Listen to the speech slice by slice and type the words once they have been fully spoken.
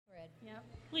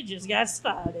We just got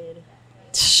started.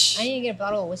 I need to get a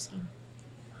bottle of whiskey.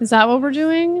 Is that what we're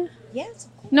doing? Yes,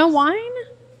 of course. No wine?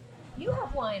 You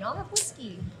have wine. I'll have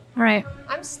whiskey. All right.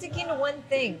 I'm sticking to one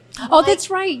thing. Oh, that's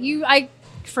right. I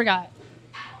forgot.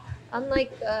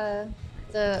 Unlike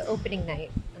the opening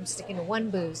night, I'm sticking to one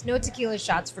booze. No tequila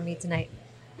shots for me tonight.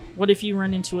 What if you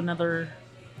run into another...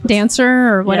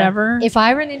 Dancer or whatever. If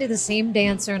I run into the same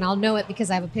dancer, and I'll know it because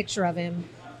I have a picture of him,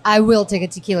 I will take a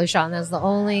tequila shot, and that's the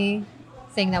only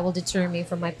thing that will deter me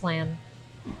from my plan.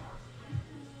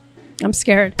 I'm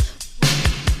scared.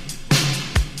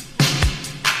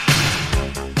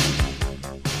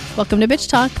 Welcome to Bitch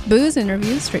Talk, booze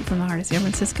interviews straight from the heart of San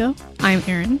Francisco. I'm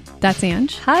Erin. That's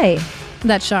Ange. Hi.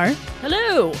 That's Shar.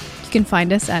 Hello. You can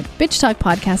find us at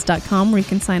bitchtalkpodcast.com where you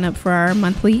can sign up for our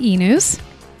monthly e-news.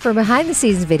 For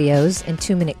behind-the-scenes videos and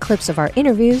 2-minute clips of our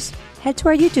interviews, head to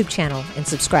our YouTube channel and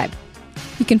subscribe.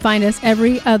 You can find us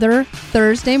every other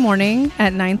Thursday morning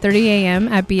at 9:30 a.m.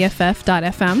 at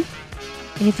BFF.fm.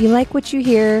 And if you like what you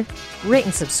hear, rate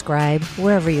and subscribe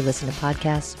wherever you listen to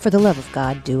podcasts. For the love of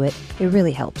God, do it. It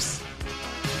really helps.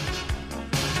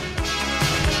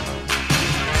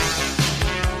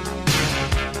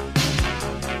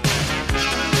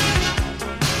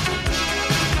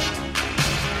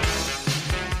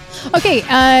 Okay,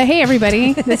 hey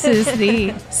everybody. This is the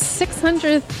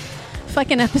 600th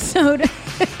fucking episode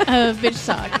of Bitch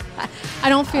Talk. I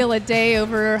don't feel a day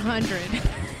over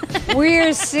 100.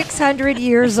 We're 600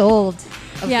 years old,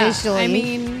 officially. Yeah, I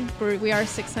mean, we are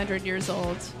 600 years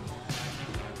old.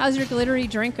 How's your glittery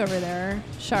drink over there,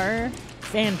 Shar?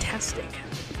 Fantastic.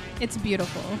 It's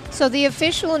beautiful. So the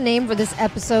official name for this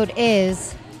episode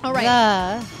is All right.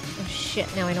 oh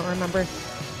shit, now I don't remember.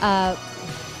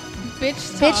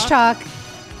 Bitch Talk.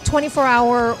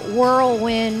 24-hour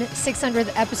whirlwind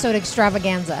 600th episode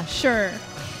extravaganza. Sure.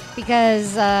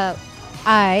 Because I,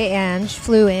 Ange,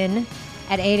 flew in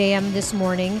at 8 a.m. this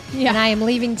morning, and I am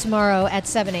leaving tomorrow at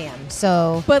 7 a.m.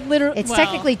 So but literally, it's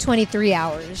technically 23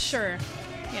 hours. Sure.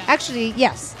 Yeah. Actually,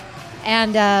 yes.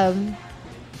 And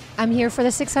I'm here for the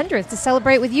 600th to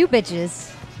celebrate with you bitches.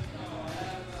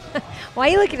 Why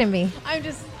are you looking at me? I'm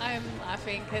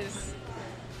laughing because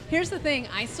here's the thing.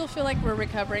 I still feel like we're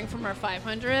recovering from our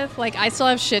 500th. Like, I still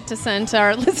have shit to send to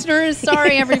our listeners.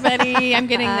 Sorry, everybody. I'm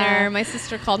getting there. My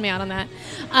sister called me out on that.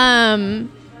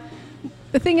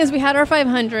 The thing is, we had our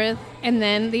 500th, and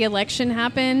then the election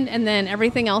happened, and then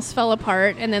everything else fell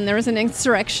apart, and then there was an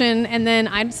insurrection, and then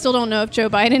I still don't know if Joe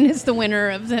Biden is the winner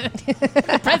of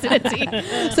the presidency.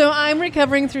 So I'm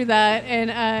recovering through that,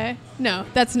 and no,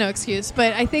 that's no excuse.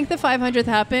 But I think the 500th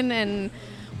happened, and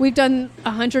we've done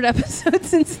 100 episodes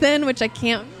since then, which I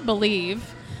can't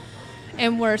believe.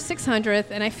 And we're 600th,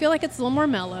 and I feel like it's a little more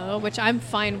mellow, which I'm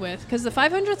fine with, because the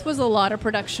 500th was a lot of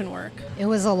production work. It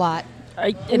was a lot.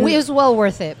 It was well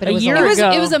worth it, but it was year a lot.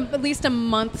 ago. It was at least a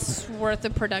month's worth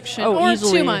of production, or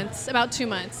easily. 2 months, about 2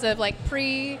 months of like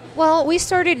pre. Well, we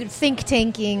started think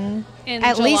tanking In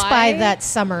at least by July? that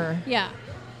summer. Yeah.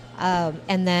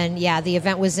 And then, the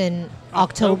event was in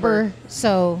October.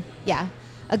 So,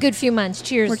 a good few months.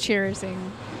 Cheers. We're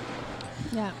cheersing.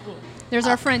 Yeah. There's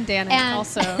our friend Danik and-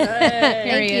 also.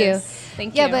 Thank you. Is.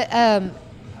 Thank you. Yeah, but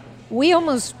we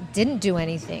almost didn't do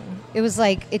anything. It was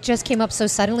like, it just came up so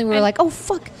suddenly. We were like, oh,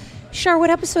 fuck. Shar, what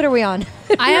episode are we on?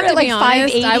 I have were to at be like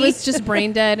honest, 580. I was just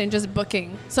brain dead and just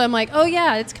booking. So I'm like, oh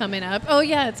yeah, it's coming up. Oh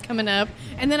yeah, it's coming up.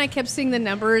 And then I kept seeing the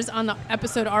numbers on the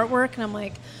episode artwork, and I'm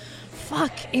like,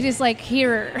 fuck, it is like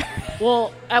here.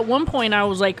 Well, at one point I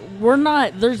was like,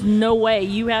 there's no way.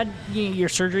 You had your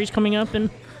surgeries coming up in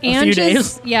a few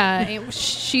days. Yeah,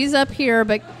 she's up here,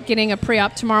 but getting a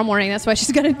pre-op tomorrow morning. That's why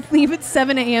she's going to leave at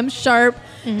 7 a.m. sharp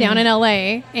down in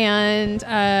LA. And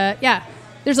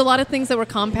there's a lot of things that were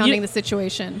compounding the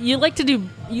situation. You like to do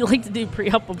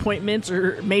pre-op appointments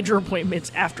or major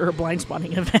appointments after a blind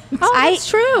spotting event. Oh, that's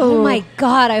true. Oh my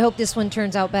God, I hope this one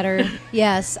turns out better.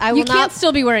 Yes, I will You can't not.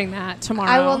 still be wearing that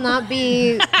tomorrow. I will not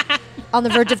be on the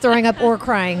verge of throwing up or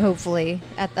crying, hopefully,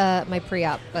 at my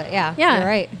pre-op. But yeah, you're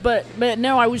right. But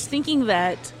no, I was thinking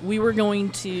that we were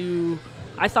going to.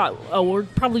 I thought, we're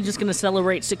probably just going to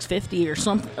celebrate 650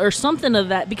 or something of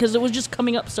that, because it was just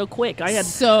coming up so quick. I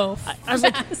was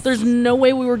like, there's no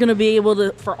way we were going to be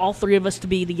able for all three of us to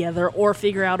be together or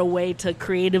figure out a way to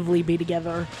creatively be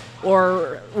together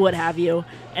or what have you.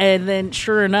 And then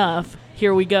sure enough,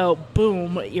 here we go.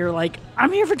 Boom. You're like,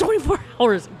 I'm here for 24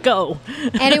 hours. Go.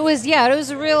 And it was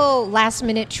a real last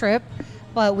minute trip,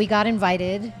 but we got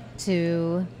invited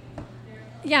to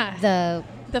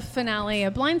the finale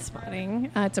of Blind Spotting.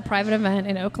 It's a private event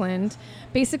in Oakland.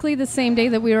 Basically the same day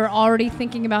that we were already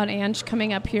thinking about Ange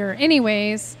coming up here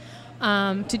anyways,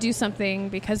 to do something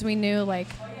because we knew like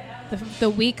the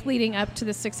week leading up to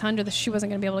the 600, she wasn't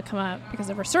going to be able to come up because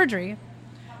of her surgery.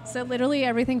 So literally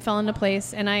everything fell into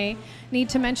place. And I need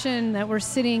to mention that we're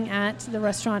sitting at the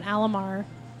restaurant Alamar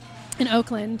in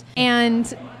Oakland.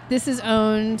 And this is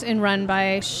owned and run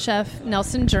by Chef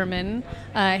Nelson German.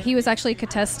 He was actually a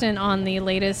contestant on the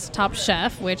latest Top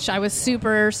Chef, which I was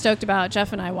super stoked about.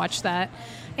 Jeff and I watched that.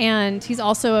 And he's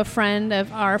also a friend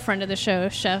of our friend of the show,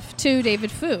 Chef 2,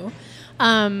 David Fu.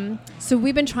 So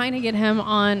we've been trying to get him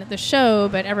on the show,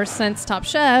 but ever since Top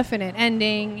Chef and it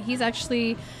ending, he's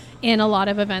actually in a lot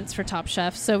of events for Top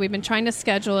Chef. So we've been trying to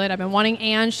schedule it. I've been wanting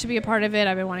Ange to be a part of it.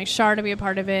 I've been wanting Shar to be a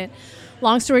part of it.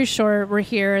 Long story short, we're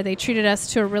here. They treated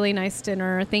us to a really nice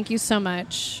dinner. Thank you so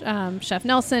much. Chef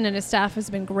Nelson and his staff has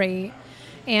been great.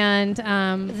 And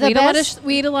we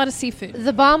ate a lot of seafood.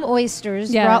 The bomb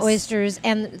oysters, raw oysters,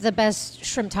 and the best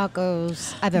shrimp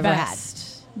tacos I've ever had.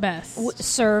 Best.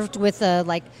 Served with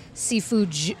a seafood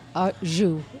jus.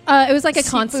 It was like a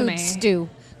consomme. Stew.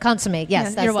 Consomme,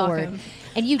 yes, that's you're the welcome. word.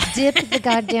 And you dip the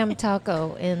goddamn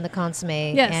taco in the consomme,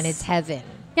 and it's heaven.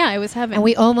 Yeah, it was heaven. And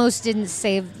we almost didn't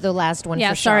save the last one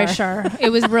for Shar. Yeah, sorry, Shar. It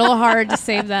was real hard to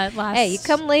save that last Hey, you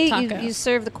come late, taco. you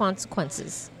serve the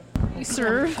consequences. You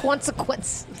serve?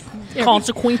 Consequences.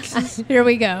 Here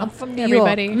we go. I'm from New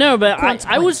Everybody. York. No, but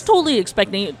I was totally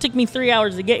expecting, it took me 3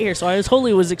 hours to get here, so I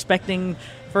was expecting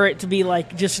for it to be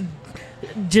like just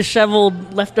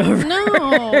disheveled leftover.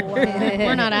 No,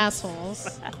 we're not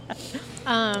assholes.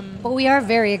 But we are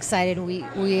very excited.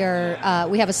 We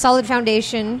have a solid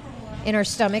foundation in our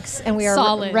stomachs, and we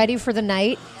are ready for the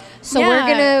night. So we're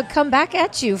going to come back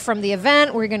at you from the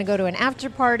event. We're going to go to an after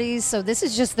party. So this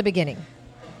is just the beginning.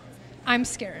 I'm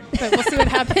scared, but we'll see what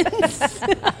happens.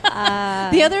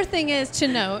 The other thing is to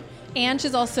note, Ange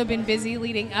has also been busy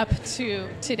leading up to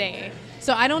today.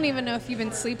 So I don't even know if you've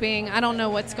been sleeping. I don't know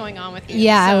what's going on with you.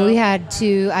 Yeah,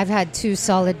 I've had 2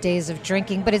 solid days of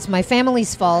drinking, but it's my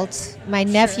family's fault. My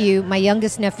nephew, my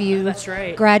youngest nephew, that's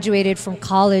right, graduated from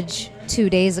college 2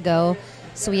 days ago.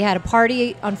 So we had a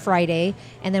party on Friday,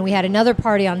 and then we had another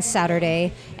party on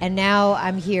Saturday, and now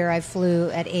I'm here. I flew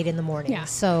at 8 in the morning. Yeah.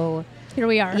 So here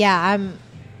we are. Yeah, I'm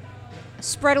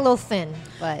spread a little thin,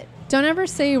 but... Don't ever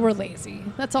say we're lazy.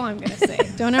 That's all I'm going to say.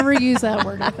 Don't ever use that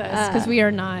word with us, because we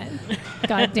are not.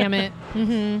 God damn it.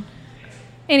 Mm-hmm.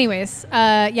 Anyways,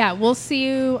 we'll see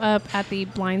you up at the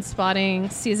Blind Spotting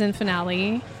season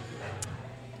finale,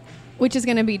 which is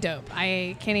going to be dope.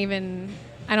 I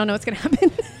don't know what's going to happen.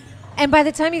 And by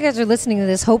the time you guys are listening to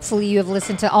this, hopefully you have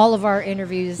listened to all of our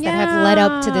interviews that have led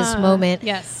up to this moment.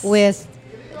 Yes. With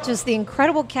just the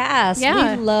incredible cast.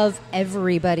 Yeah. We love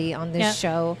everybody on this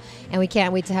show, and we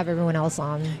can't wait to have everyone else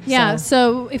on. Yeah,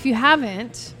 so if you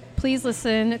haven't, please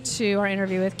listen to our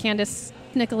interview with Candace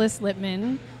Nicholas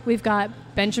Lippman. We've got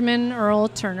Benjamin Earl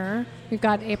Turner. We've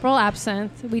got April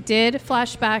Absinthe. We did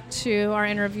flash back to our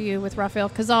interview with Rafael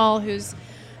Cazal, who's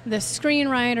the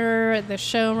screenwriter, the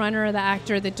showrunner, the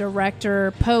actor, the director,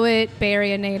 poet, Bay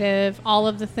Area native, all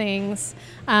of the things.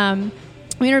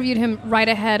 We interviewed him right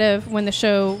ahead of when the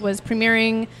show was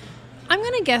premiering. I'm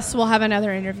going to guess we'll have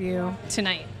another interview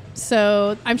tonight.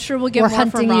 So I'm sure we'll get more from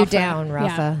Rafa. We're hunting you down,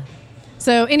 Rafa. Yeah.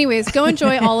 So anyways, go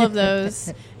enjoy all of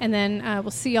those. And then we'll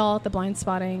see y'all at the Blind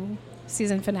Spotting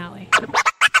season finale.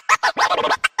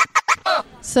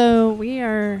 So we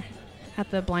are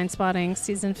at the Blind Spotting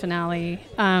season finale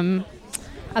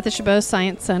at the Chabot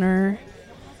Science Center.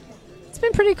 It's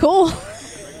been pretty cool.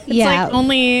 It's like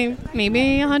only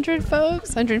maybe 100 folks,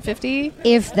 150.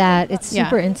 If that. It's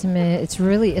super intimate.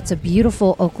 It's a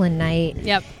beautiful Oakland night.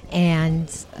 Yep. And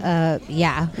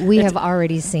we have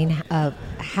already seen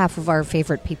half of our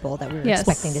favorite people that we were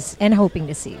expecting to and hoping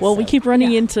to see. Well, we keep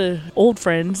running into old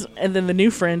friends, and then the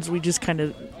new friends, we just kind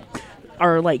of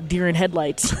are like deer in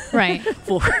headlights. Right.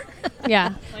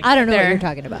 Yeah. Like I don't know what you're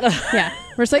talking about. Yeah.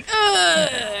 We're just like,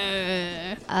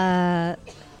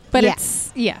 but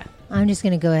it's, I'm just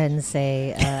going to go ahead and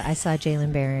say I saw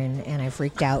Jaylen Barron and I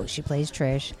freaked out. She plays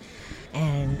Trish.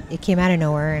 And it came out of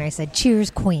nowhere. And I said,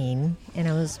 "Cheers, Queen." And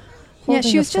I was holding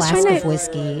she was a just flask trying of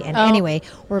whiskey. And anyway,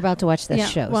 we're about to watch this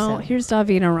show. Well, here's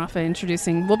David and Rafa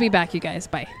introducing. We'll be back, you guys.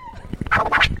 Bye.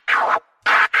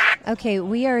 Okay,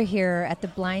 we are here at the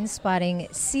Blind Spotting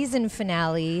season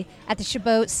finale at the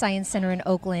Chabot Science Center in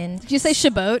Oakland. Did you say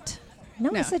Chabot?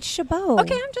 No, I said Chabot.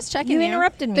 Okay, I'm just checking. You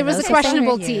interrupted me. There was a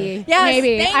questionable T. Yes,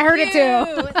 maybe. I heard it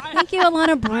too. Thank you,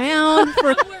 Alana Brown.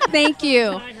 Thank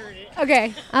you.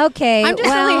 Okay. I'm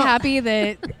just really happy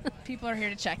that people are here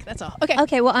to check. That's all.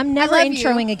 Okay. Well, I'm never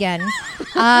introing again.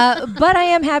 But I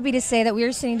am happy to say that we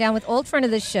are sitting down with old friend of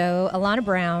the show, Alana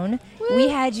Brown, We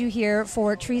had you here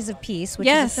for Trees of Peace, which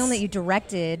is a film that you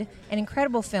directed, an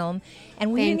incredible film,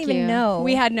 and we didn't even know.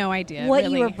 We had no idea what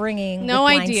really. you were bringing. No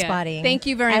with idea. Blindspotting Thank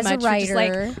you very as much a writer.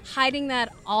 for just like hiding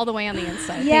that all the way on the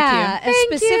inside. Yeah, Thank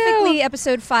you. specifically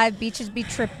episode 5, Bitches Be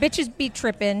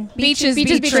Trippin'. Beaches be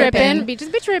trippin'. Beaches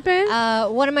be trippin'.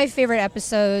 One of my favorite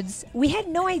episodes. We had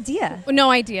no idea.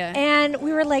 No idea. And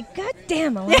we were like, God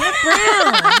damn, Alana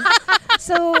Brown.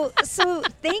 So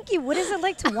thank you. What is it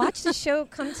like to watch the show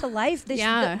come to life?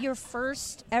 Your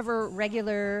first ever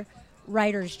regular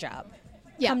writer's job.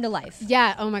 Come to life.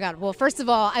 Yeah. Oh my God. Well, first of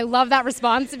all, I love that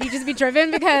response. If you just be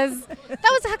driven, because that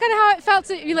was kind of how it felt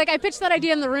to me. Like I pitched that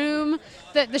idea in the room,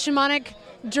 the shamanic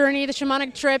journey, the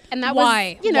shamanic trip, and that was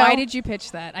why did you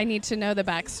pitch that? I need to know the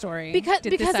backstory. Because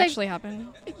this actually happen?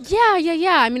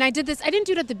 Yeah. I mean, I did this. I didn't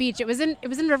do it at the beach. It was in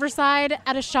Riverside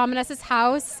at a shamaness's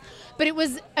house. But it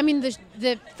was, I mean,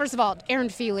 the first of all, Aaron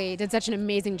Feely did such an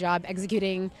amazing job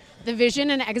executing the vision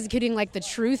and executing like the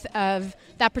truth of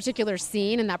that particular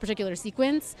scene and that particular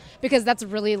sequence, because that's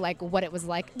really like what it was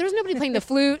like. There was nobody playing the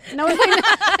flute. No one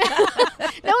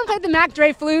played the Mac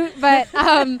Dre flute, but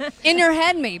in your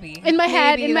head maybe. In my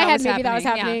head maybe that was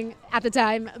happening at the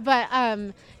time. But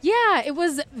it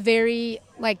was very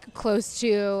like close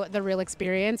to the real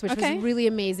experience, which was really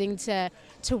amazing to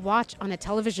watch on a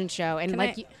television show. And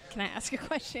can I ask a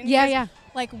question? Yeah.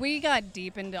 Like, we got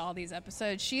deep into all these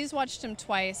episodes. She's watched them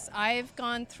twice. I've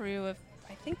gone through,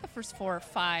 I think, the first 4 or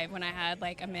 5 when I had,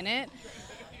 like, a minute.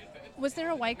 Was there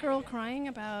a white girl crying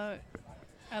about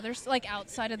others, like,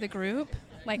 outside of the group?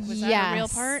 Like, was that a real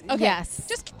part? Okay. Yes.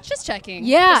 Just checking.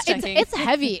 Yeah, just checking. It's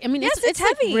heavy. I mean, it's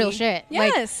heavy. Like real shit.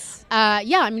 Yes.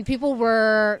 Like, I mean, people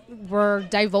were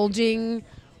divulging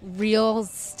real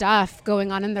stuff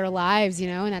going on in their lives,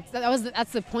 and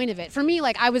that's the point of it. For me,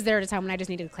 like, I was there at a time when I just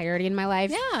needed clarity in my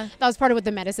life. Yeah. That was part of what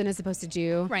the medicine is supposed to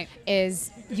do. Right. Is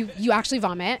you actually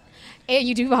vomit, and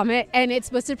you do vomit, and it's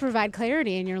supposed to provide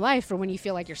clarity in your life for when you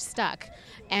feel like you're stuck.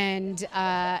 And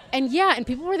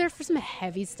people were there for some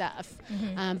heavy stuff.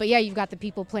 Mm-hmm. But you've got the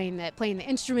people playing the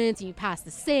instruments, and you pass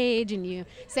the stage, and you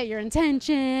set your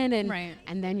intention,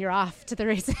 and then you're off to the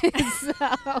races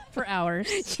for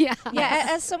hours. Yeah.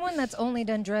 As someone that's only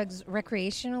done drugs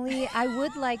recreationally, I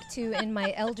would like to, in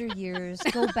my elder years,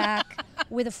 go back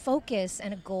with a focus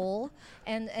and a goal,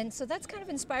 and so that's kind of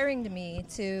inspiring to me.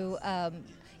 To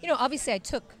obviously I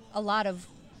took a lot of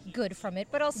good from it,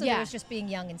 but also there was just being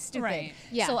young and stupid. Right.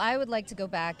 Yeah. So I would like to go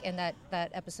back, and that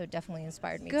episode definitely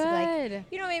inspired me. Good.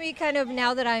 To maybe kind of,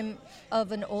 now that I'm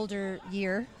of an older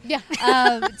year,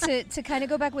 to kind of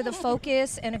go back with a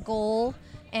focus and a goal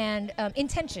and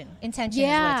intention. Intention is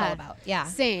what it's all about. Yeah.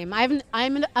 Same. I'm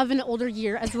of an older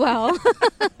year as well.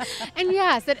 And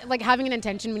like having an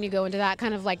intention when you go into that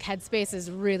kind of like headspace is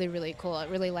really, really cool. It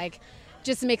really like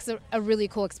just makes a really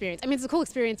cool experience. I mean, it's a cool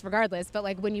experience regardless, but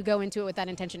like when you go into it with that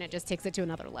intention, it just takes it to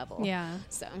another level. Yeah.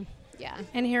 So, yeah.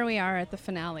 And here we are at the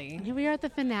finale.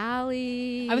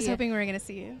 I was hoping we were going to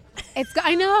see you.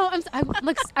 I know.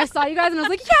 I saw you guys and I was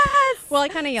like, yes! Well, I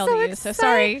kind of yelled at you, so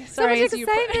sorry. So much excitement.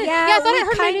 I thought I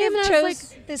heard my kind name of and I was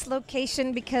chose this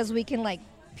location because we can like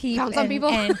peep pounce on people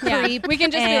and creep. We can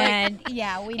just be like,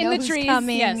 we in know the who's trees,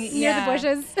 coming. yes. Near the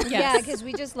bushes. Yes. Yeah, because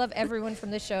we just love everyone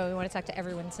from the show. We want to talk to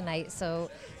everyone tonight.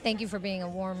 So thank you for being a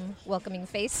warm, welcoming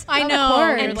face. I know.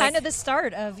 And kind of the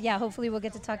start of, hopefully we'll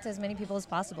get to talk to as many people as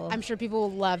possible. I'm sure people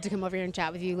will love to come over here and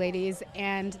chat with you ladies.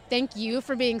 And thank you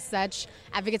for being such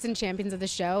advocates and champions of the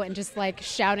show and just like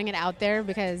shouting it out there,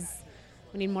 because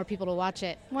we need more people to watch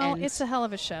it. Well, it's a hell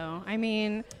of a show. I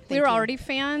mean, we were already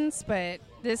fans, but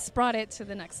this brought it to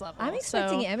the next level. I'm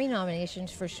expecting Emmy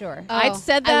nominations for sure. I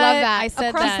said that. I love that. I said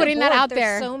Across that. Putting that out there's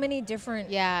there. so many different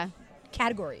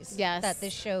categories that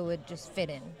this show would just fit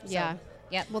in. So, Yeah.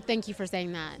 Yep. Well, thank you for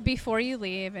saying that. Before you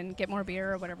leave and get more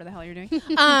beer or whatever the hell you're doing,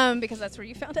 because that's where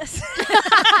you found us.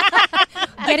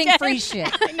 Getting free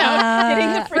shit. Getting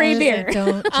the free beer.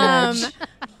 Don't judge.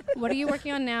 What are you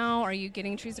working on now? Are you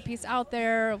getting Trees of Peace out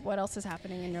there? What else is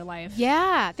happening in your life?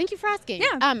 Yeah, thank you for asking.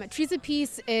 Yeah. Trees of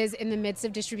Peace is in the midst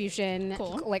of distribution.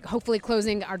 Cool. Like hopefully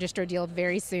closing our distro deal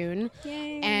very soon.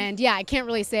 Yay. And I can't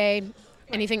really say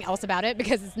anything else about it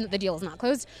because the deal is not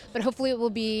closed. But hopefully it will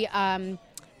be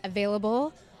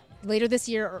available later this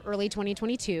year or early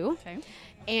 2022. Okay.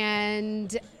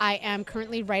 And I am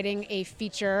currently writing a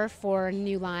feature for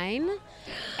New Line.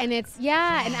 And it's,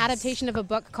 an adaptation of a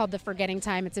book called The Forgetting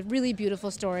Time. It's a really beautiful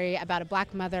story about a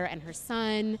Black mother and her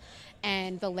son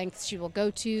and the lengths she will go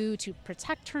to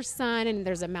protect her son. And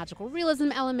there's a magical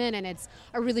realism element, and it's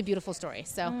a really beautiful story.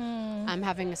 So I'm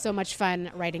having so much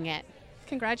fun writing it.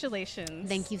 Congratulations.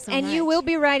 Thank you so and much. And you will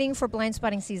be writing for Blind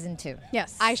Spotting Season 2.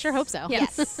 Yes. I sure hope so.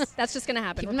 Yes. That's just going to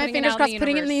happen. Keeping my fingers crossed,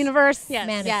 putting it in the universe. Yes.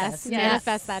 Manifest. Yes.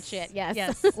 Manifest that shit.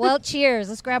 Yes. Well, cheers.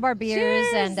 Let's grab our beers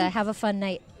and have a fun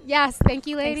night. Yes. Thank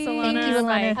you, ladies. Thanks, Ilona. Thank you,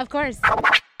 Ilona. Of course.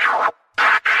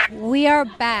 We are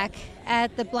back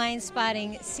at the Blind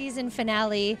Spotting season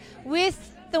finale with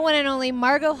the one and only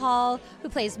Margot Hall, who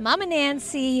plays Mama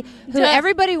Nancy, who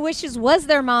everybody wishes was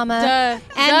their mama,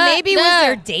 and maybe was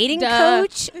their dating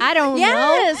coach. I don't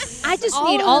know. I just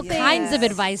need all kinds of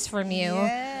advice from you.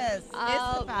 Yes,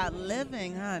 it's about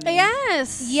living, honey.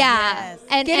 Yes. Yeah,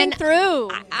 and getting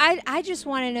through. I just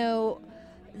want to know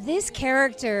this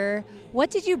character.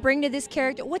 What did you bring to this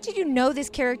character? What did you know this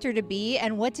character to be,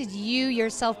 and what did you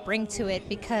yourself bring to it?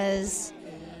 Because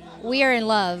we are in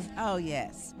love. Oh,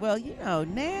 yes. Well,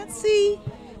 Nancy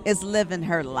is living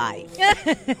her life.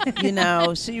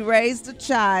 She raised a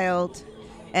child,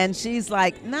 and she's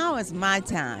like, now is my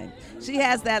time. She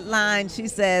has that line. She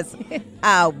says,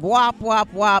 wop,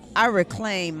 wop, wop, I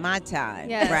reclaim my time,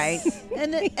 right?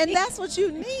 And that's what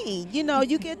you need.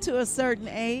 You get to a certain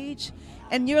age,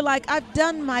 and you're like, I've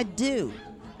done my due.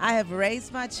 I have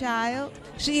raised my child.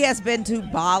 She has been to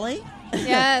Bali.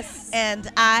 Yes.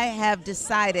 And I have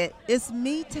decided it's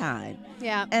me time.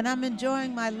 Yeah. And I'm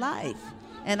enjoying my life.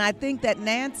 And I think that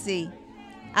Nancy,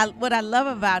 what I love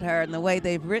about her and the way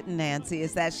they've written Nancy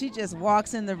is that she just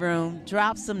walks in the room,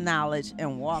 drops some knowledge,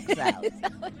 and walks out.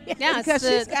 Because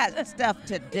she's got stuff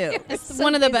to do. It's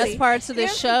one of the best parts of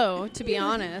this show, to be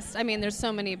honest. I mean, there's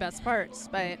so many best parts,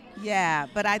 but... Yeah,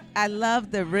 but I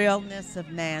love the realness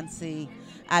of Nancy.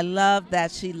 I love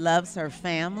that she loves her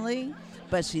family,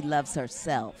 but she loves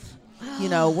herself.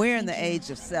 We're in the age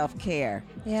of self-care.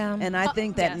 Yeah. And I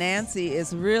think that Nancy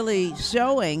is really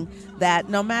showing that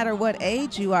no matter what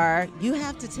age you are, you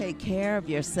have to take care of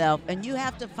yourself and you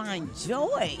have to find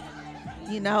joy.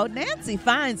 Nancy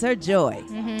finds her joy.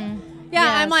 Mm-hmm. Yeah,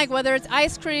 yes. I'm like, whether it's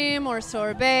ice cream or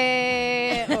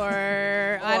sorbet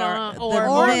or I don't know,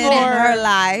 or in her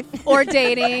life, or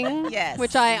dating, yes,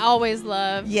 which I always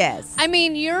love. Yes, I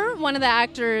mean, you're one of the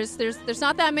actors. There's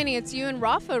not that many. It's you and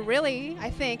Rafa, really. I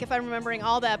think, if I'm remembering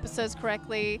all the episodes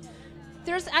correctly.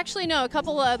 There's actually a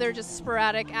couple of other just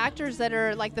sporadic actors that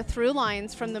are like the through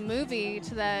lines from the movie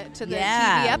to the TV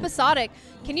episodic.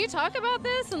 Can you talk about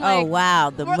this? And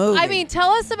wow, the movie. I mean, tell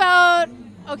us about.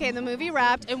 Okay, the movie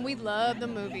wrapped, and we love the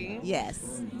movie.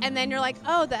 Yes. And then you're like,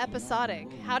 oh, the episodic.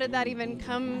 How did that even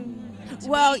come to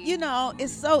be?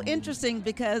 It's so interesting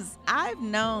because I've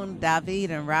known David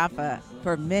and Rafa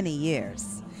for many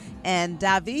years. And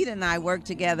David and I work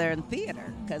together in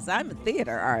theater because I'm a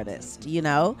theater artist,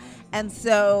 And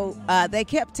so they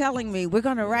kept telling me, we're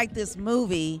going to write this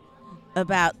movie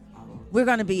about... We're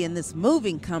going to be in this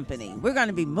moving company. We're going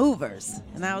to be movers.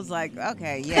 And I was like,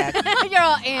 okay, yeah. You're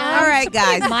all all right,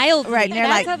 guys. Mildly. Right. And That's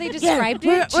like, how they described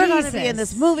it? We're going to be in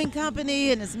this moving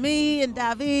company, and it's me and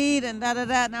David and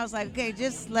da-da-da. And I was like, okay,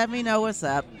 just let me know what's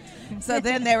up. So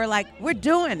then they were like, we're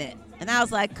doing it. And I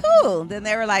was like, cool. Then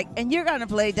they were like, and you're going to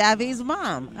play David's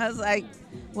mom. I was like,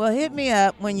 well, hit me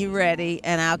up when you're ready,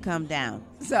 and I'll come down.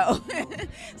 So,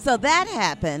 so that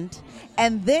happened.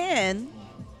 And then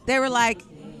they were like,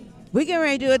 we getting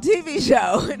ready to do a TV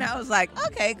show. And I was like,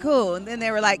 okay, cool. And then they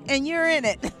were like, and you're in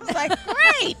it. I was like,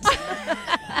 great.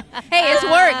 Hey, it's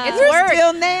work. It's You're work.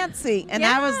 still Nancy. And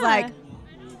I was like,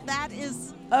 that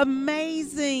is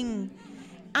amazing.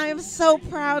 I am so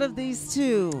proud of these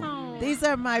two. Aww. These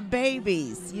are my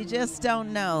babies. You just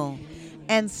don't know.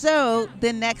 And so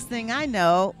the next thing I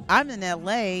know, I'm in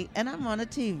LA and I'm on a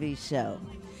TV show.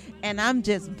 And I'm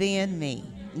just being me.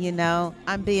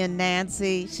 I'm being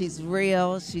Nancy. She's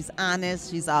real. She's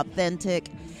honest. She's authentic.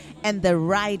 And the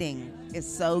writing is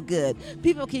so good.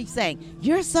 People keep saying,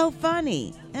 you're so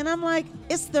funny. And I'm like,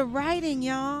 it's the writing,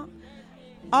 y'all.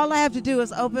 All I have to do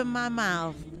is open my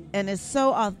mouth. And it's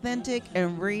so authentic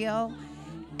and real.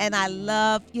 And I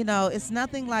love, it's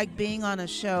nothing like being on a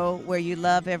show where you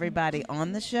love everybody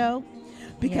on the show.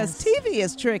 Because TV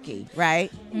is tricky, right?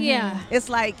 Yeah. It's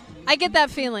like... I get that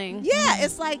feeling. Yeah,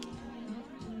 it's like...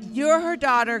 You're her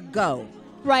daughter, go.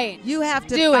 Right. You have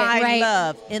to Do find it, right.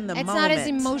 love in the moment. It's not as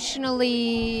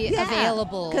emotionally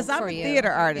available because I'm a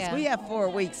theater artist. Yeah. We have 4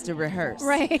 weeks to rehearse.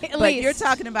 Right, at but least. You're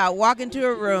talking about walking to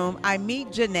a room. I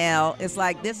meet Janelle. It's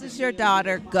like, this is your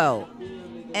daughter, go.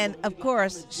 And, of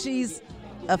course, she's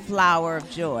a flower of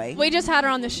joy. We just had her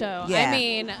on the show. Yeah. I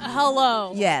mean,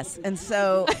 hello. Yes. And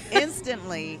so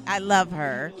instantly, I love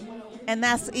her. And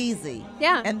that's easy.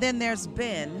 Yeah. And then there's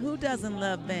Ben. Who doesn't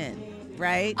love Ben?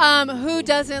 right? Who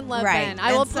doesn't love Ben?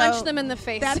 I will punch them in the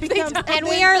face. And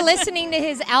we are listening to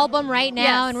his album right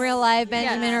now in real life,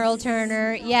 Benjamin Earl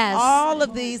Turner. Yes. All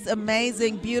of these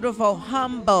amazing, beautiful,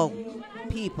 humble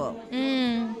people.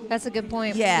 That's a good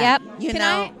point. Yeah. Yep.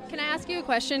 Can I ask you a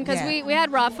question? Because we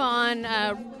had Rafa on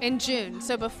in June,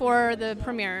 so before the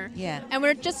premiere. Yeah. And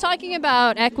we're just talking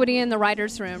about equity in the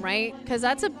writer's room, right? Because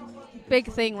that's a big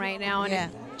thing right now, and it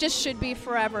just should be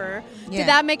forever. Yeah. Did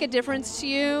that make a difference to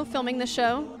you filming the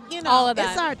show? All of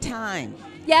that. It's our time.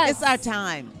 Yes. It's our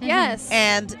time. Yes.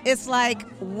 And it's like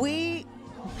we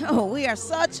are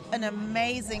such an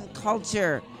amazing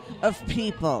culture of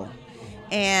people.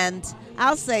 And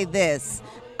I'll say this.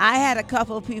 I had a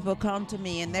couple of people come to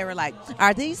me and they were like,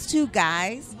 are these two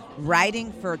guys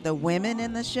writing for the women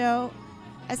in the show?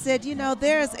 I said,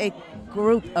 there's a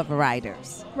group of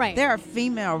writers. Right. There are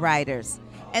female writers.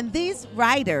 And these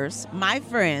writers, my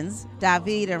friends,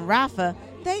 David and Rafa,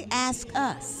 they ask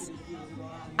us.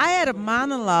 I had a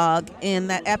monologue in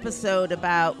that episode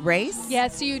about race.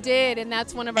 Yes, you did, and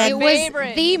that's one of our favorites.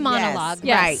 favorites. The monologue.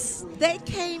 Yes. Right. They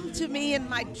came to me in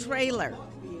my trailer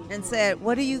and said,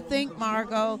 what do you think,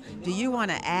 Margot? Do you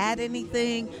want to add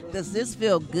anything? Does this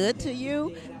feel good to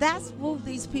you? That's who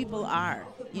these people are.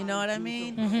 You know what I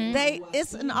mean? Mm-hmm.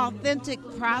 It's an authentic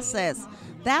process.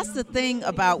 That's the thing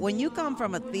about when you come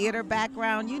from a theater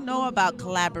background, you know about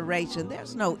collaboration.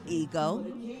 There's no ego.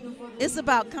 It's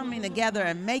about coming together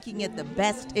and making it the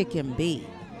best it can be.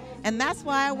 And that's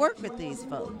why I work with these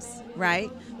folks,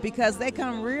 right? Because they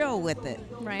come real with it.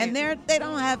 Right. And they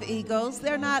don't have egos.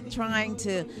 They're not trying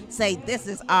to say this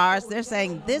is ours. They're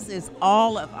saying this is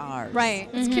all of ours. Right.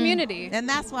 It's community. And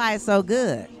that's why it's so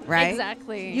good, right?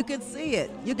 Exactly. You can see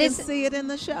it. You can see it in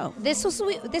the show. This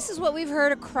is what we've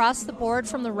heard across the board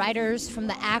from the writers, from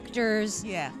the actors.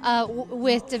 Yeah.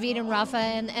 With David and Rafa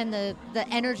and the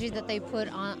energy that they put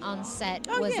on set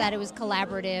that it was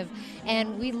collaborative.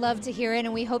 And we love to hear it,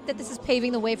 and we hope that this is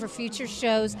paving the way for future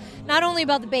shows, not only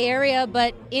about the Bay Area,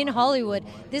 but in Hollywood.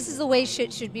 This is the way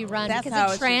shit should be run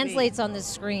because it translates on the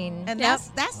screen. And that's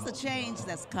the change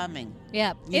that's coming.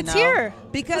 Yeah, it's here.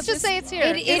 Because let's just say it's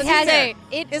here.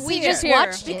 We just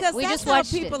watched it. Because we that's just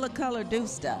watched how people of color do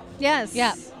stuff. Yes.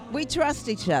 Yeah. We trust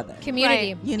each other.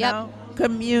 Community. You know,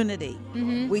 community.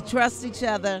 Mm-hmm. We trust each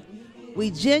other.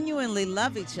 We genuinely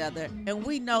love each other, and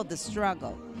we know the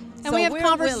struggle. And we have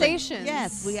conversations.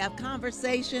 Yes, we have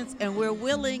conversations, and we're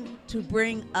willing to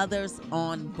bring others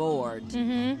on board.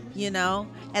 Mm-hmm. You know,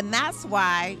 and that's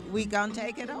why we gonna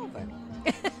take it over.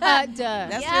 That's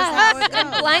just how it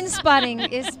goes. Blind Spotting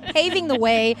is paving the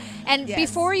way. And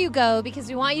before you go, because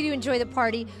we want you to enjoy the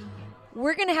party,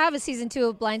 we're going to have a season 2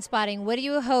 of Blind Spotting. What do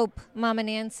you hope, Mama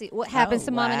Nancy? What happens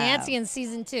to Mama Nancy in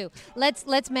season 2?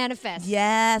 Let's manifest.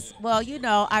 Yes. Well,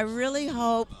 I really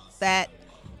hope that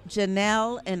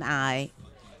Janelle and I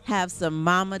have some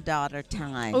mama-daughter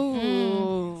time.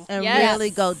 Ooh. And really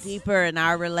go deeper in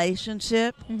our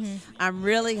relationship. Mm-hmm. I'm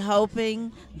really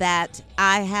hoping that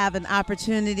I have an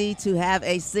opportunity to have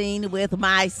a scene with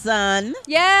my son.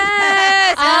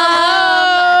 Yes.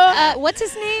 What's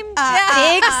his name? Diggs?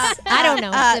 I don't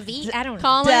know. David? I don't know.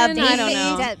 Colin? David, I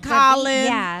don't know. Colin.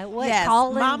 Yeah. Yes.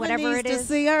 Colin, Mama whatever needs it is. to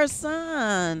see her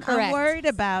son. Correct. I'm worried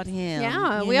about him.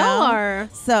 Yeah, we all are.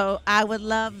 So I would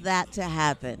love that to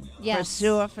happen. Yes.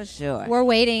 For sure. We're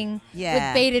waiting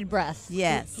with bated breath.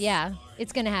 Yes. Yeah.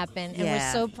 It's going to happen. And Yeah.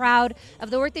 we're so proud of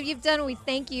the work that you've done. We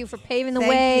thank you for paving the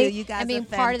Thank way you. You guys and being are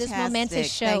part of this fantastic.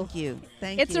 momentous show. Thank you.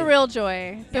 It's a real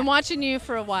joy. Been watching you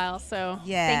for a while, so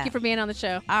Yeah. thank you for being on the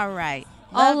show. All right.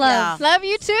 All love. y'all. Love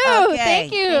you too. Okay.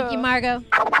 Thank you. Thank you, Margot.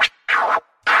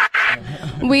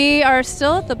 We are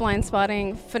still at the Blind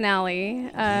Spotting finale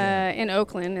in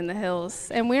Oakland in the hills,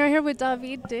 and we are here with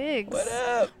David Diggs. What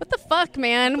up? What the fuck,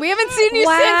 man? We haven't seen you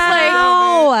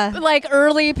Wow. since like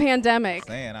early pandemic.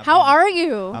 Saying, I've How been- are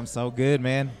you? I'm so good,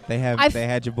 man. They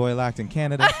had your boy locked in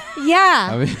Canada. Yeah.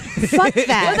 I mean, Fuck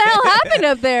that. What the hell happened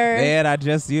up there? and I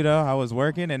just, I was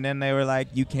working, and then they were like,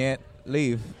 you can't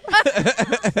leave.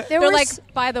 They're like,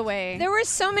 by the way. There were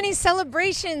so many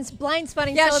celebrations, Blind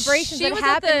Spotting Yeah, celebrations she that was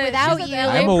happened at the- without she was you.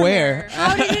 at the I'm LA aware. premiere.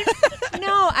 How did it?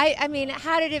 No, I mean,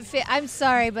 how did it fit? I'm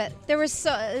sorry, but there was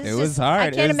so. It was hard. I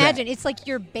It can't was imagine. It's like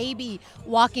your baby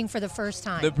walking for the first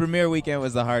time. The premiere weekend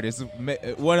was the hardest,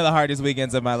 one of the hardest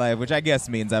weekends of my life, which I guess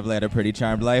means I've led a pretty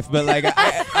charmed life. But like,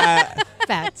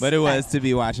 Facts. but it was to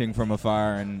be watching from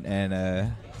afar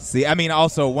and see. I mean,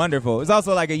 also wonderful. It was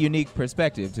also like a unique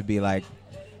perspective to be like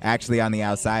actually on the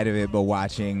outside of it, but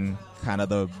watching kind of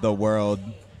the world.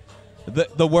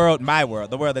 The world, my world,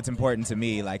 the world that's important to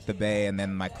me, like the Bay, and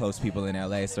then my close people in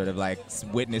LA, sort of like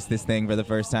witness this thing for the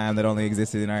first time that only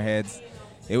existed in our heads.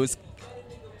 It was,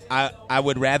 I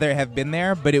would rather have been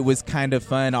there, but it was kind of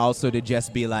fun also to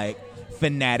just be like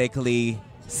fanatically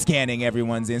scanning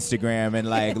everyone's Instagram and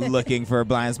like looking for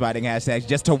blind spotting hashtags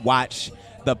just to watch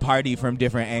the party from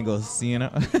different angles, you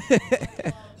know?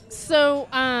 So,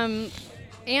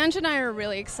 Ange and I are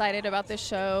really excited about this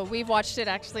show. We've watched it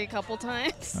actually a couple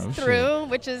times through,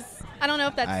 which is, I don't know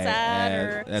if that's sad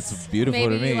or that's beautiful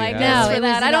maybe to me. Like no, for it that.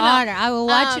 was I don't an know. honor. I will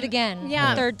watch it again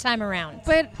the third time around.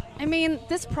 But I mean,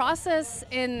 this process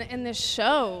in this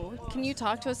show, can you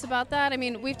talk to us about that? I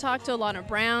mean, we've talked to Alana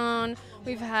Brown,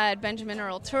 we've had Benjamin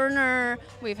Earl Turner,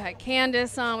 we've had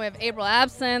Candace on, we have April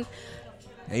Absinthe.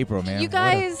 April, man, you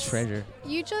guys, what a treasure.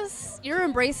 You're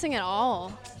embracing it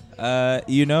all.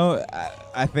 You know,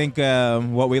 I think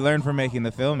what we learned from making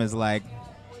the film is like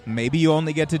maybe you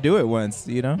only get to do it once,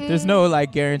 you know? There's no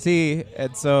like guarantee.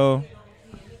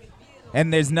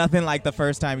 And there's nothing like the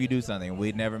first time you do something.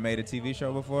 We'd never made a TV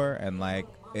show before, and like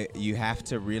you have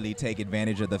to really take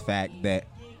advantage of the fact that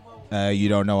you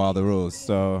don't know all the rules.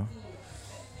 So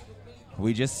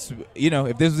we just, you know,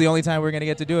 if this was the only time we were going to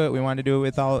get to do it, we wanted to do it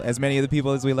with as many of the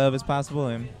people as we love as possible.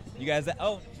 And you guys,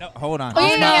 oh, no, hold on. Oh,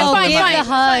 yeah, fine, give fine, the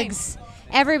hugs.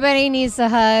 Everybody needs to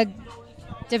hug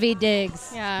Daveed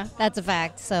Diggs. Yeah. That's a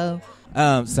fact, so.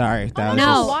 Sorry. That was no.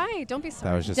 just, Why? Don't be sorry.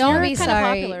 that was just Don't kind be of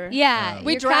sorry. popular. Yeah.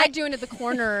 We dragged you into the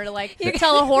corner to like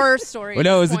tell a horror story. Well,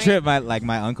 no, it was a trip. My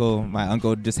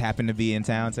uncle just happened to be in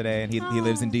town today, and he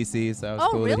lives in D.C., so it was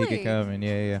cool that he could come. And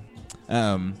yeah.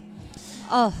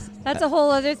 Oh, that's a whole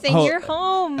other thing. You're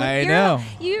home. I know.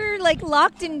 You're like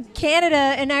locked in Canada,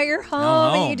 and now you're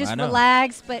home, and you just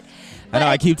relax. But I know.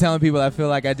 I keep telling people I feel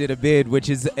like I did a bid, which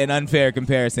is an unfair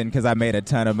comparison because I made a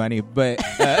ton of money. But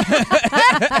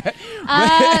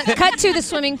cut to the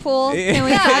swimming pool. Can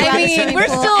we talk about the swimming we're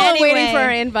pool? still waiting for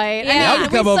our invite. Yeah. I mean,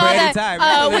 we come over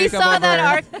anytime. We saw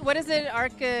that. What is it?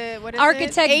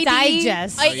 Architect AD?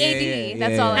 Digest. AD.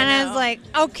 That's all. And I know. was like,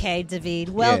 okay, Daveed,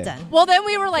 well done. Well, then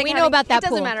we were like, we know about that pool.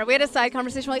 It doesn't matter. We had a side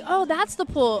conversation. We're like, oh, that's the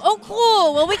pool. Oh,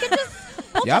 cool. Well, we can just.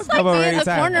 Y'all come over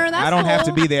anytime. I don't have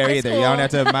to be there either. Cool. Y'all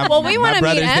don't have to. My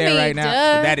brother's there right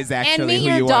now. That is actually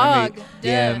who you want to meet.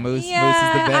 Yeah, Moose is the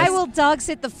best. I will dog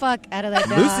sit the fuck out of that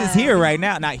dog. Moose is here right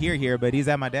now. Not here, but he's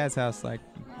at my dad's house, like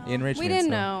in Richmond. We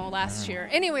didn't know last year.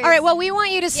 Anyway. All right. Well, we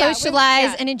want you to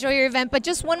socialize and enjoy your event, but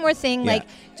just one more thing, like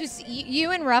just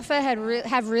you and Rafa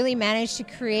have really managed to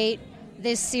create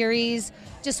this series.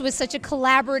 Just with such a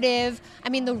collaborative. I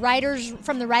mean, the writers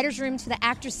from the writers' room to the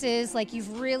actresses, like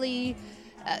you've really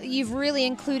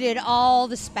included all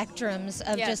the spectrums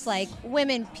of just like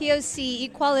women, POC,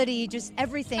 equality, just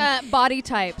everything. Body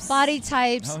types.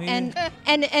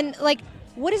 And like,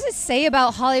 what does it say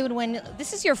about Hollywood when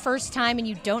this is your first time and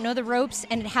you don't know the ropes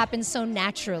and it happens so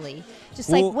naturally?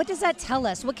 Just like, what does that tell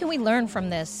us? What can we learn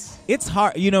from this? It's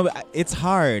hard. You know, it's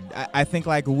hard. I think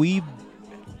like we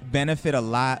benefit a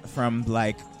lot from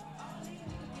like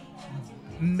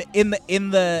in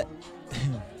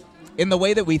the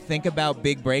way that we think about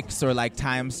big breaks or like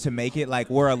times to make it, like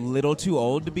we're a little too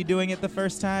old to be doing it the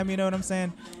first time. You know what I'm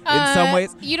saying? In some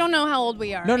ways, you don't know how old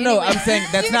we are. No, I'm saying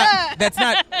it's not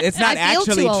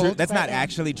actually true. That's not yeah.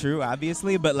 actually true,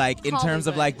 obviously. But like in terms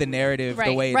of like the narrative, the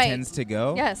Right, way it right. tends to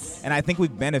go. Yes. And I think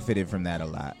we've benefited from that a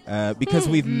lot because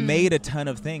we've made a ton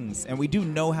of things and we do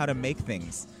know how to make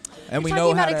things. And You're we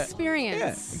know talking how about to experience. Yeah,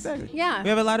 exactly. Yeah. We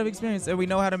have a lot of experience and we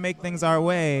know how to make things our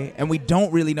way and we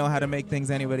don't really know how to make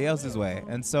things anybody else's way.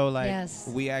 And so like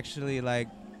we actually like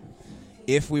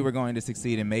if we were going to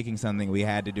succeed in making something, we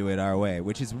had to do it our way,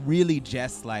 which is really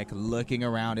just like looking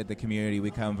around at the community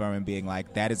we come from and being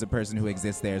like, that is a person who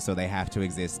exists there, so they have to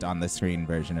exist on the screen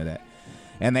version of that.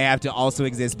 And they have to also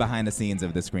exist behind the scenes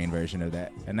of the screen version of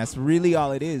that. And that's really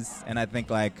all it is. And I think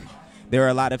like there are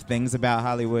a lot of things about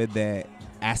Hollywood that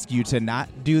ask you to not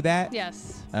do that.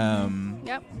 Yes.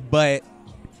 Yep. But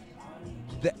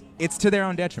it's to their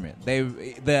own detriment.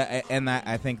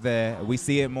 I think we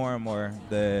see it more and more.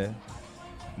 The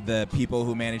people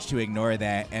who manage to ignore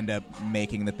that end up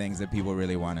making the things that people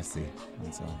really want to see.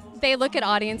 And so they look at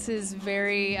audiences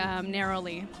very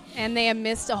narrowly, and they have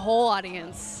missed a whole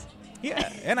audience.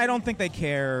 Yeah, and I don't think they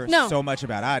care so much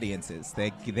about audiences.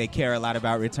 They care a lot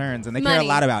about returns, and they care a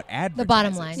lot about advertising. The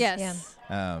bottom line. Yes. Yeah.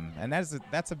 And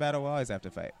that's a battle we'll always have to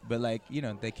fight. But like, you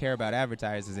know, they care about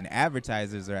advertisers, and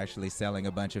advertisers are actually selling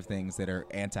a bunch of things that are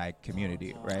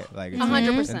anti-community, right? Like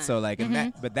 100%. And so like,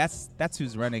 but that's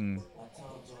who's running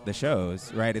the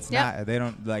shows, right? It's not. They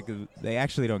don't like. They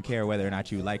actually don't care whether or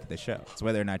not you like the show. It's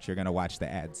whether or not you're gonna watch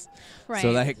the ads. Right.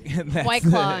 So like, that's White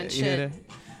Claw and shit.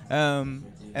 And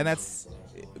that's.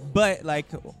 But like,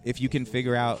 if you can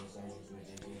figure out.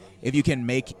 If you can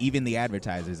make even the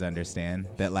advertisers understand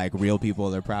that like real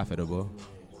people are profitable,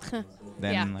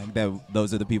 then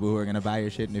those are the people who are going to buy your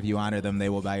shit, and if you honor them, they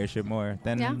will buy your shit more.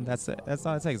 Then that's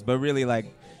all it takes. But really,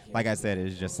 like I said,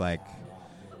 it's just like,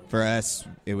 for us,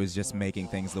 it was just making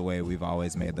things the way we've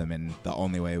always made them and the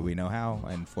only way we know how.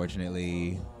 And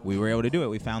fortunately, we were able to do it.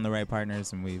 We found the right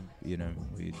partners, and we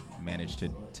managed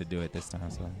to do it this time.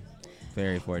 So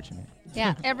very fortunate.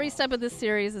 Yeah, every step of this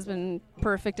series has been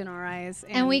perfect in our eyes.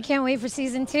 And we can't wait for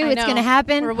season 2. It's going to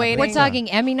happen. We're waiting. We're talking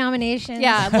Emmy nominations.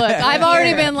 Yeah, look, I've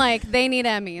already been like, they need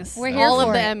Emmys. We're here all for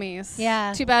of the it. Emmys.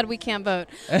 Yeah. Too bad we can't vote.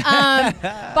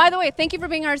 By the way, thank you for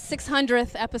being our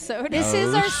 600th episode. This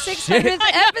is our 600th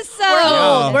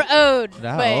episode. We're owed.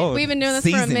 But we've been doing this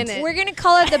for a minute. We're going to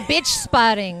call it the bitch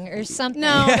spotting or something.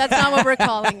 No, that's not what we're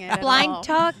calling it. Blind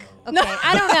talk? Okay, no.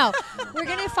 I don't know. We're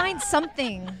going to find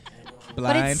something.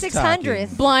 But it's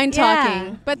 600th. Blind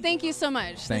talking. But thank you so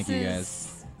much. Thank you,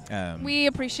 guys. We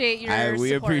appreciate your support.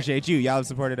 We appreciate you. Y'all have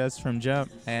supported us from jump,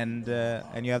 and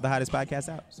you have the hottest podcast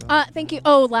out. So. Thank you.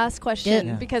 Oh, last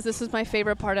question, because this was my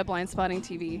favorite part of Blind Spotting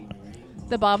TV.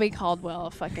 The Bobby Caldwell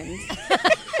fucking...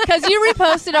 Because you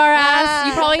reposted our ass.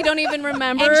 You probably don't even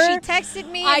remember. And she texted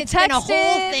me. And it's been a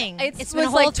whole thing. It's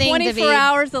been like 24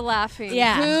 hours of laughing.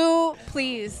 Yeah. Who,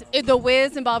 please, The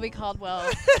Wiz and Bobby Caldwell.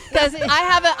 Because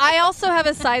I also have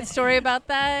a side story about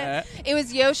that. It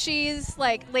was Yoshi's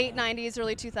like late 90s,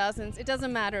 early 2000s. It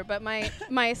doesn't matter. But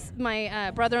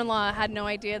my brother-in-law had no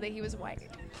idea that he was white.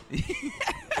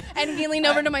 And he leaned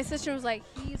over to my sister and was like,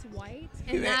 "He's white,"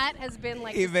 and that has been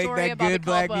like the story about good Bobby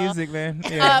black Caldwell. music, man.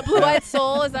 Yeah. Blue-eyed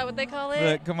soul, is that what they call it?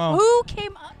 Look, come on. Who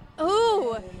came up?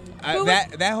 Who?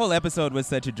 That whole episode was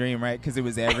such a dream, right? Because it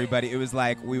was everybody. It was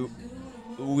like we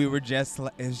were just.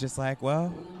 It was just like, well,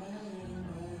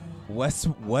 what's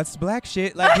black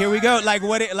shit? Like, here we go. Like,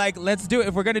 let's do it.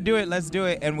 If we're gonna do it, let's do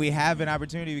it. And we have an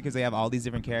opportunity because they have all these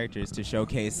different characters to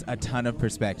showcase a ton of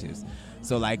perspectives.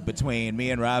 So, like, between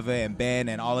me and Rava and Ben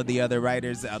and all of the other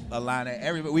writers, Alana,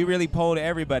 everybody, we really polled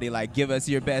everybody. Like, give us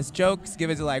your best jokes.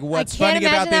 Give us, like, what's funny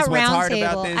about this, what's hard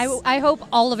about this. I hope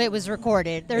all of it was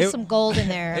recorded. There's some gold in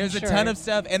there. There's a ton of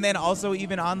stuff. And then also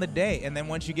even on the day. And then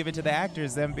once you give it to the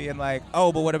actors, them being like,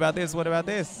 oh, but what about this? What about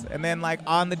this? And then, like,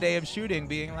 on the day of shooting,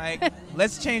 being like,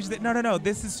 let's change that. No.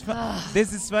 This is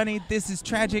this is funny. This is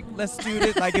tragic. Let's do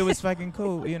it. Like, it was fucking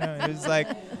cool. You know, it was like...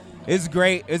 It's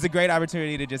great. It's a great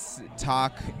opportunity to just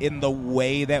talk in the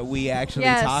way that we actually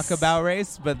talk about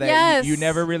race, but that you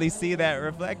never really see that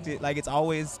reflected. Like, it's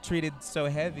always treated so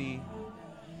heavy.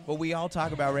 But we all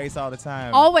talk about race all the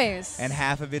time. Always. And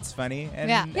half of it's funny,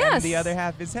 and the other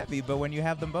half is heavy. But when you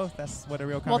have them both, that's what a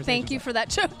real conversation is. Well, thank you for that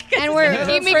joke. And we're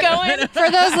keep me going. For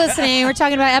those listening, we're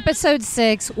talking about episode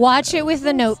 6. Watch it with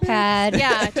the notepad.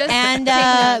 Just and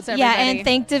notes, and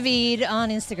thank David on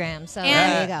Instagram. So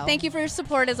there you go. Thank you for your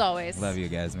support as always. Love you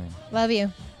guys, man. Love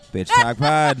you. Bitch Talk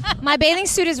Pod. My bathing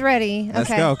suit is ready. Let's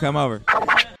go. Come over.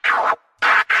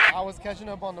 I was catching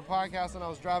up on the podcast and I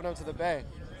was driving up to the bay.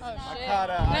 Oh,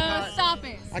 shit. Stop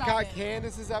it. I caught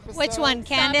Candace's episode. Which one,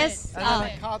 Candace? And then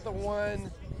I caught the one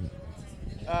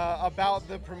about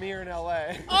the premiere in LA.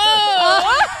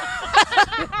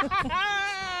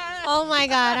 Oh my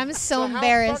God, I'm so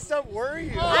embarrassed. How fucked up were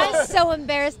you? I'm so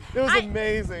embarrassed. It was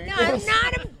amazing. No, I'm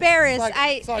not embarrassed.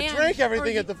 I drank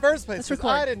everything at the first place because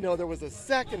I didn't know there was a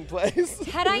second place.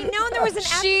 Had I known there was an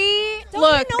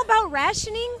Don't you know about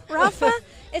rationing, Rafa?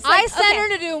 It's like, I sent her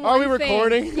to do one thing. Are we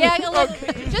recording? Yeah,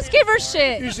 just give her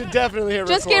shit. You should definitely hit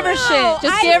Just record. give her shit.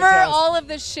 Just give her all of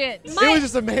the shit. It was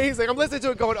just amazing. I'm listening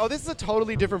to it going, oh, this is a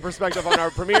totally different perspective on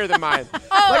our premiere than mine.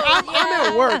 I'm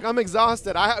at work. I'm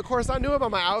exhausted. Of course, I knew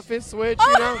about my outfit switch,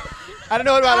 you know. I don't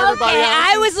know about everybody else.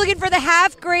 I was looking for the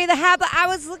half gray, the half. I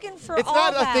was looking for It's all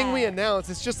not that. a thing we announce.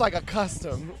 It's just like a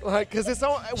custom. Like, because it's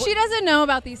all. She doesn't know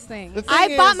about these things.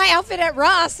 I bought my outfit at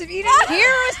Ross. If you didn't hear,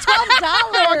 it was $12.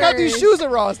 I got these shoes at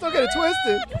Ross. Don't get it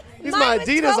twisted. These my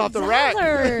Adidas off the rack.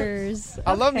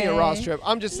 I love me a Ross trip.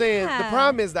 I'm just saying, the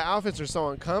problem is the outfits are so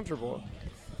uncomfortable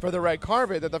for the red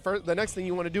carpet that the next thing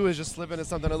you want to do is just slip into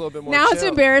something a little bit more Now chill. It's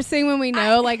embarrassing when we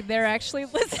know, like, they're actually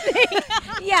listening.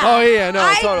 Yeah. Oh, yeah,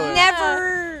 no, totally. I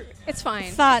never it's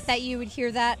fine. thought that you would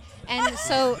hear that. And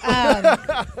so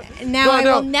now I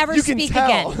will never speak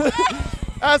again.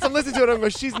 As I'm listening to it, I'm going,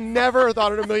 she's never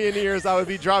thought in a million years I would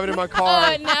be driving in my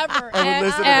car. Never. And would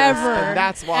listen to this. And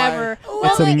that's why.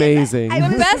 It's amazing.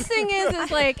 The best thing is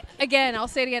like, again, I'll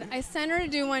say it again. I sent her to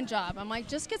do one job. I'm like,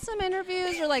 just get some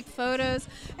interviews or like photos.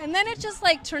 And then it just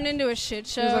like turned into a shit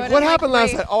show. Like, what happened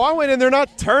last night? Oh, I went in there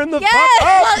not turn the fuck up.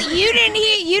 Well, you didn't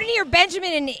hear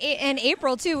Benjamin and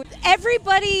April too.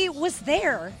 Everybody was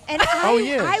there. And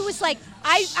I was like,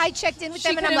 I checked in with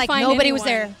them and I'm like, nobody was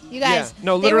there. You guys,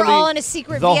 no, they were literally, all in a secret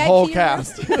secret the VIP whole room.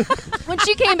 cast. When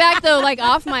she came back though, like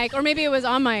off mic, or maybe it was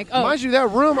on mic. Oh, Mind you, that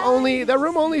room only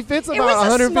fits It about was a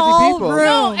 150 small people.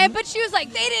 room. no, but she was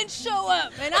like, they didn't show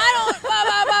up, and I don't. Blah,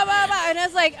 blah, blah, blah, blah. And I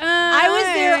was like, I was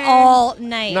there all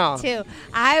night No. too.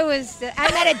 I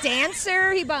met a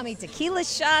dancer. He bought me tequila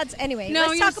shots. Anyway, No,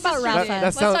 let's your talk about sister Rafa. did. That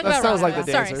Let's sounds- talk that about sounds like Rafa.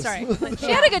 the dancers. Sorry.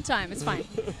 She had a good time. It's fine.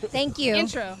 Thank you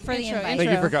Intro for the invite. Thank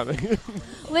you for coming.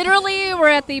 Literally, we're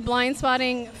at the Blind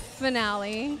Spotting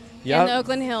finale Yep. in the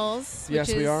Oakland Hills, which Yes,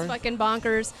 we is are. fucking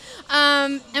bonkers.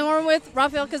 And we're with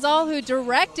Rafael Cazal, who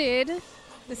directed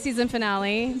the season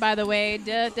finale, by the way. He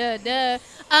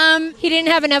didn't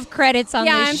have enough credits on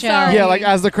Yeah, this I'm show. sorry. Yeah, like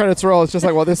as the credits roll, it's just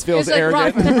like, well, this feels It's like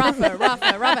arrogant.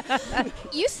 Rafa.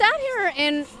 You sat here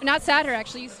and not sat here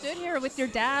actually. You stood here with your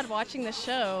dad watching the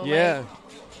show. Yeah. Like,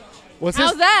 What's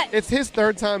how's that? It's his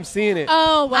third time seeing it.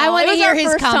 oh, wow. I wanna It was hear our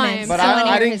his first comments. time. But I wanna I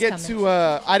hear didn't his get comments.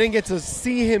 to I didn't get to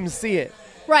see him see it.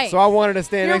 Right. So I wanted to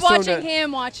stand You're next to watching him.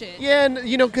 him watch it. Yeah, and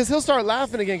because he'll start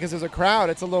laughing again because there's a crowd.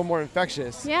 It's a little more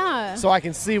infectious. Yeah. So I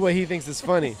can see what he thinks is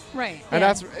funny. Right. And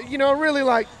that's really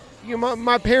like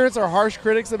my parents are harsh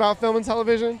critics about film and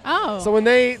television. Oh. So when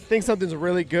they think something's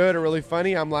really good or really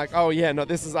funny, I'm like, oh yeah, no, I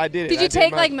did it. Did I you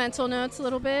take my- like mental notes a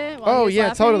little bit? While Oh he was yeah,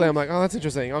 laughing? totally. I'm like, oh, that's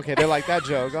interesting. Okay, they like that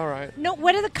joke. All right. No,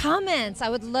 what are the comments? I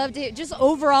would love to just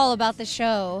overall about the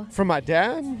show. From my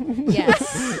dad.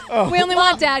 Yes. We only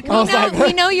want dad I comments. was like-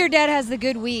 we know your dad has the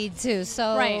good weed too,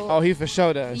 so Right. Oh, he for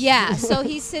sure does. yeah. So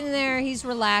he's sitting there, he's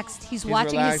relaxed, he's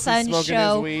watching relaxed, his son's he's smoking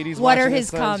show. his weed, he's What are watching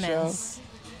his his son's comments?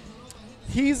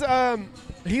 He's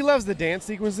he loves the dance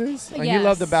sequences. Like, Yes. He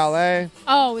loved the ballet.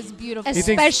 Oh, it was beautiful. thinks-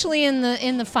 Especially in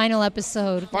the final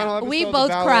episode. Final episode, we the both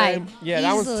ballet. cried. Yeah,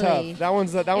 that easily. one's tough. That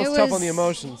one's It tough on the was-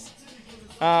 emotions.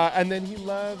 And then he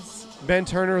loves Ben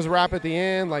Turner's rap at the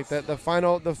end, like the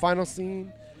final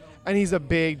scene. And he's a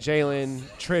big Jalen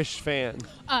Trish fan.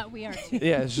 We are too.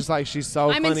 Yeah, it's just like she's so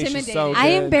I'm funny. She's intimidated. so good. I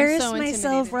embarrassed So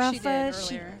myself, intimidated. She Rafa.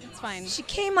 did earlier. It's fine. She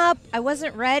came up. I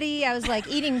wasn't ready. I was like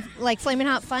eating like Flamin'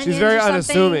 Hot Funyuns. She's very or something.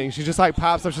 unassuming. She just like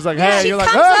pops up. She's like, Yeah, hey, she you're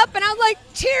comes like, "Ah!" up and I was like,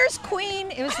 "Cheers, Queen!"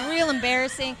 It was real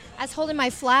embarrassing. I was holding my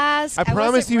flask. I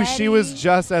promise wasn't you, she was ready.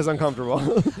 just as uncomfortable.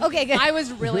 Okay, good. I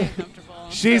was really uncomfortable.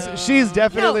 she's so-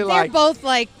 definitely no, like they're both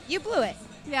like, "You blew it."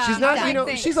 Yeah, she's not. like,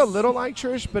 thanks. She's a little like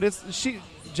Trish, but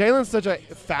Jalen's such a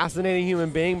fascinating human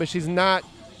being, but she's not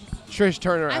Trish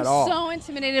Turner I'm at all. so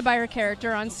intimidated by her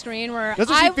character on screen. Where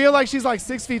Doesn't she feel like she's like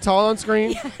 6 feet tall on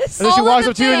screen? Yes. And then she All walks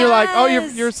of up to you and you're like, oh,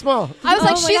 yes. you're small. I was Oh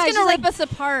like, my she's God, gonna she's rip like- us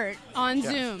apart on Yeah.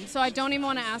 Zoom. So I don't even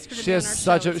want to ask her to She be on has our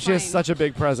such show. a It's she has fine. such a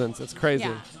big presence. It's crazy.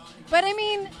 Yeah, but I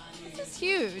mean, this is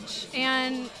huge,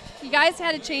 and you guys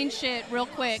had to change shit real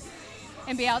quick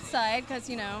and be outside because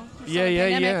we're still in Yeah,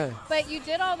 pandemic. yeah. But you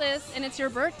did all this, and it's your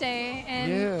birthday,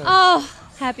 and Yeah. Oh,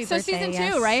 happy so birthday! season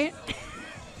yes. 2, right?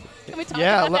 Can we talk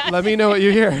Yeah, about that? let me know what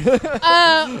you hear.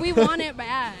 We want it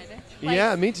bad. Like,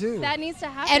 yeah, me too. That needs to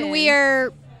happen. And we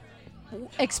are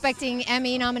expecting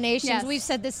Emmy nominations. Yes. We've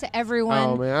said this to everyone.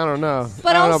 Oh man, I don't know.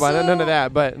 But I don't know about also- none of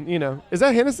that. But is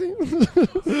that Hennessy?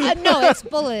 No, it's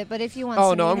Bullet. But if you want, Oh,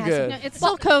 some, no, you I'm can have good. No, it's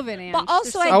still COVID, Ange. but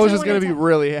also There's I I was do just gonna wanna be talk-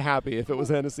 really happy if it was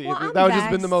Hennessy. Well, I'm That would just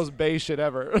been vaxxed. the most bay shit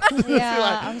ever. some- Yeah,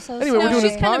 like, I'm so anyway, we're sorry. doing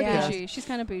she's this kind podcast. of bougie. She's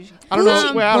kind of bougie. I don't know.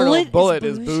 Bougie. Well, I don't know. Bullet Bullet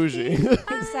is is bougie.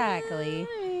 Exactly.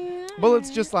 Bullet's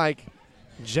just like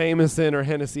Jameson or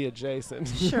Hennessy adjacent.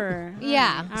 Sure.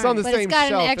 Yeah. It's on the But same it's got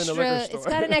shelf an in the extra. liquor It's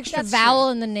store. got an extra That's vowel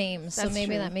in the name, so That's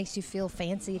maybe true. that makes you feel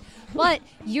fancy. But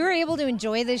you're able to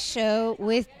enjoy this show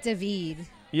with David,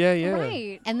 Yeah, yeah,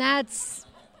 Right. and that's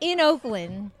in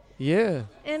Oakland, yeah.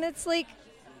 and it's like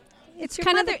it's your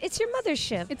kind of mother. It's your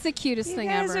mothership. It's the cutest You thing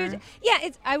guys ever. are- yeah,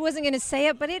 I wasn't gonna say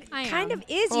it, but it I kind am. of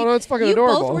is. Oh, no, it's fucking you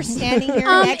adorable. both were standing here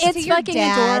next it's to your fucking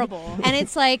dad, adorable. and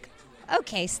it's like,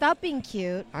 okay, stop being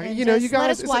cute. And You just guys. let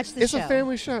us watch the it's show. a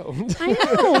family show. I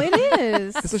know it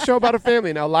is. It's a show about a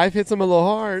family. Now, life hits them a little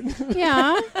hard,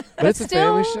 Yeah, but it's a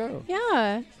family still- show.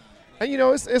 yeah. And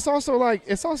it's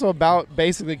also about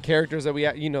basically characters that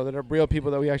that are real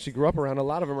people that we actually grew up around. A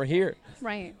lot of them are here,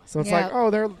 Right. so it's Yeah. like, oh,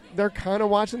 they're kind of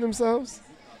watching themselves.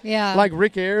 Yeah, Like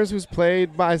Rick Ayers, who's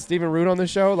played by Stephen Root on the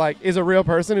show, like is a real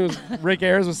person. Who's Rick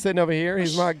Ayers was sitting over here.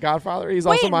 He's my godfather. He's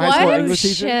also Wait, my high school what? English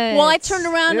teacher. Well, I turned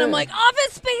around and I'm Yeah. like,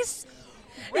 Office Space.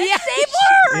 Yeah,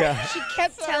 Stapler. Yeah, She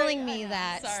kept telling me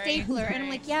that Sorry. stapler, and I'm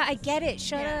like, yeah, I get it.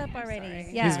 Shut up already.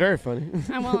 sorry. Yeah. he's very funny.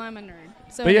 Well, I'm a nerd.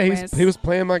 So But yeah, anyways. he was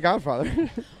playing my godfather.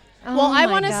 Oh Well, I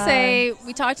my want to God. say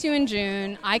we talked to you in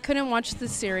June. I couldn't watch the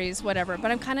series, whatever, but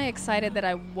I'm kind of excited that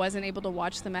I wasn't able to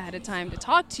watch them ahead of time to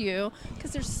talk to you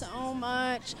because there's so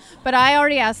much. But I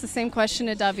already asked the same question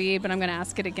to David, but I'm going to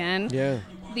ask it again. Yeah.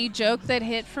 The joke that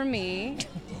hit for me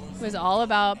was all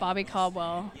about Bobby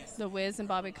Caldwell, The Wiz and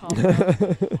Bobby Caldwell.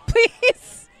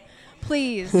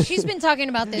 Please. She's been talking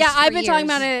about this. Yeah, I've been years. talking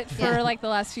about it for like the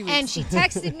last few weeks. And she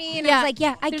texted me, and I was like,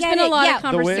 "Yeah, I There's get been it. a lot yeah, of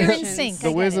conversations. They're in sync.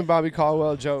 The Wiz and Bobby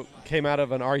Caldwell joke came out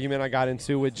of an argument I got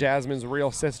into with Jasmine's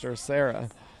real sister, Sarah,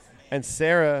 and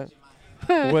Sarah.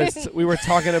 we were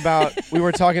talking about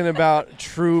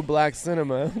true black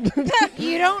cinema.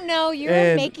 You don't know.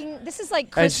 You're making this is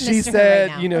like Christmas. And she to said,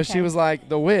 her right now. she was like,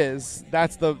 The Wiz.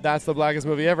 That's the blackest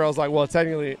movie ever. I was like, well,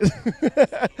 technically,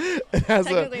 it has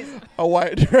a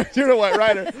white director and a white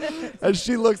writer. And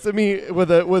she looks at me with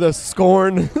a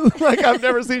scorn like I've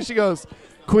never seen. She goes,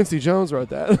 Quincy Jones wrote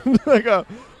that. I go,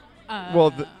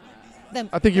 well,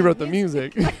 I think he wrote the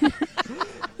music.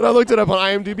 And I looked it up on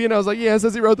IMDb, and I was like, yeah, it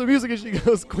says he wrote the music. And she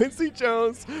goes, Quincy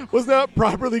Jones was not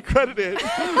properly credited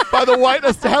by the white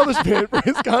establishment for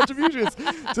his contributions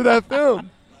to that film.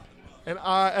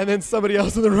 And then somebody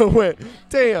else in the room went,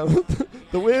 damn,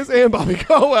 The Wiz and Bobby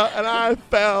Caldwell. And I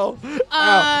fell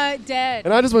out. Dead.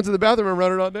 And I just went to the bathroom and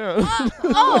wrote it all down.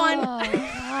 God.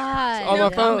 On my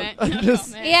phone.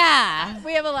 Yeah.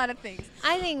 We have a lot of things.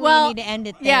 I think we need to end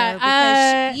it there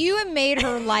because you have made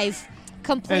her life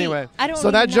complete. Anyway,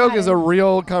 so that joke is a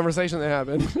real conversation that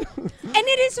happened. And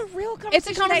it is a real conversation. It's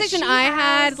a conversation I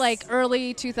had like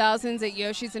early 2000s at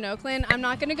Yoshi's in Oakland. I'm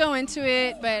not going to go into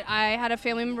it, but I had a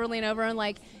family member lean over and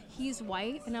like, he's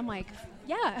white? And I'm like,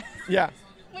 yeah. Yeah.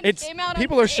 It came out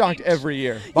people are shocked every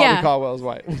year. Bobby Caldwell's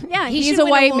white. Yeah, he's a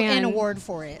white man. An award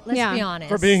for it. Let's be honest.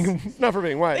 Not for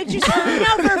being white. It's just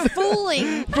for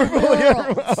fooling the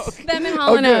world. Them in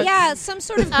Hall & Oates. Yeah, some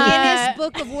sort of Guinness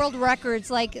Book of World Records,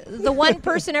 like the one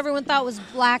person everyone thought was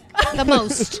black the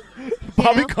most.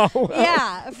 Bobby Caldwell.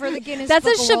 Yeah, for the Guinness Book of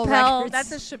World Records.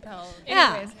 That's a Chappelle.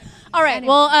 Yeah. Anyways. All right.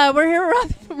 Well, we're here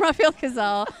with Rafael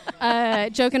Cazal,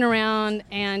 joking around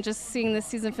and just seeing the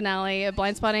season finale of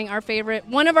Blind Spotting,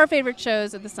 one of our favorite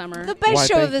shows of the summer. The best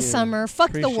show of the summer.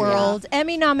 Fuck the world.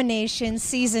 Emmy nomination,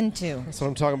 season 2. That's what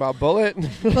I'm talking about. Bullet.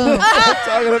 Boom.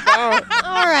 Talking about.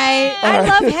 All right. I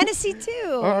love Hennessy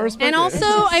too. And also,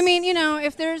 I mean,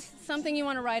 if there's something you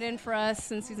want to write in for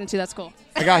us in season 2, that's cool.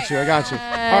 I got you. All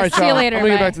right, see you later. I'm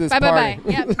going to get back to this party.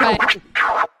 Bye. Yep, bye.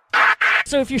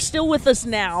 So if you're still with us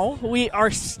now, we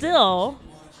are still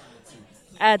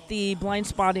at the Blind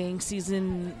Spotting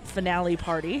season finale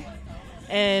party,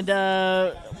 and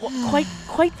quite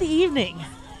the evening.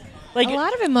 Like a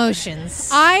lot of emotions.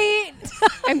 I'm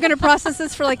going to process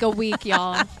this for like a week,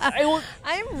 y'all.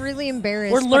 I'm really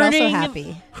embarrassed, we're learning, but also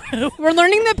happy. We're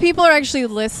learning that people are actually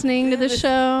listening to the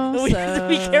show. We have to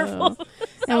be careful.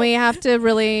 And we have to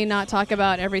really not talk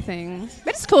about everything.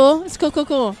 But it's cool. It's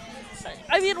cool.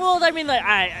 I'm kidding.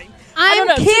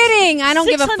 I don't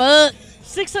give a fuck.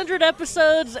 600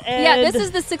 episodes. And yeah, this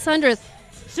is the 600th.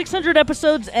 600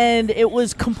 episodes, and it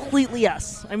was completely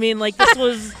us. I mean, like, this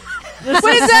was... What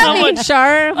does that mean,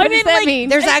 Shar? What does that mean?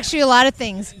 There's actually a lot of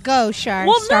things. Go, Shar.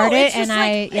 Start it, and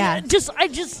I just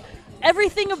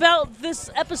everything about this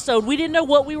episode, we didn't know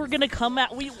what we were going to come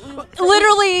at. We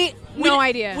literally no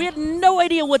idea. We had no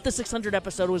idea what the 600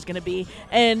 episode was going to be,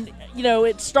 and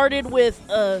it started with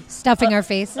stuffing our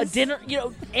faces, a dinner.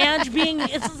 Ange being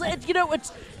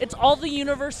it's all the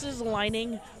universes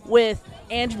aligning with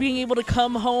Ange being able to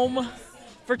come home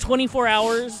for 24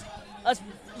 hours.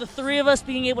 The three of us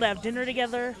being able to have dinner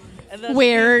together. And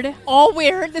weird. All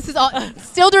weird. This is all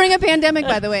still during a pandemic,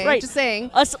 by the way. Right. Just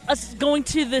saying. Us going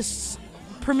to this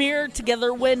premiere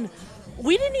together when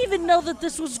we didn't even know that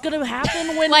this was going to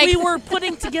happen when we were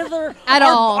putting together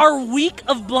our week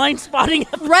of Blind Spotting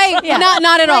episodes. Right. Yeah.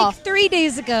 Not at all. 3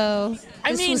 days ago,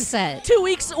 this was set. 2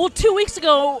 weeks. Well, 2 weeks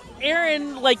ago,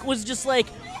 Aaron was just like,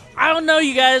 I don't know,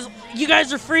 you guys. You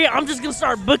guys are free. I'm just gonna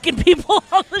start booking people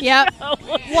on the show.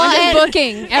 Well,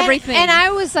 booking everything. And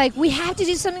I was like, we have to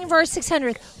do something for our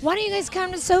 600th. Why don't you guys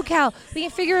come to SoCal? We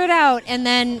can figure it out. And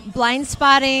then Blind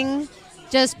Spotting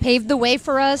just paved the way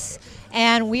for us,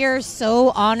 and we are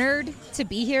so honored to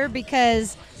be here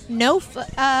because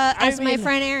as my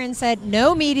friend Aaron said,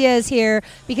 no media is here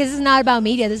because it's not about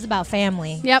media. This is about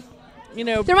family. Yep.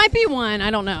 There might be one.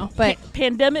 I don't know, but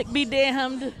pandemic be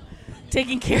damned.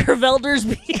 Taking care of elders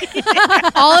be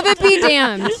all of it be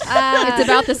damned. It's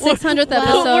about the 600th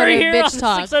episode we're here of Bitch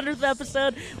Talk. 600th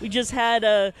episode. We just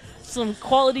had some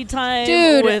quality time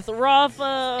with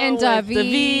Rafa and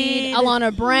David,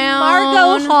 Alana Brown,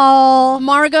 Margot Hall,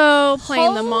 Margot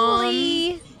playing the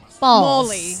mom, balls.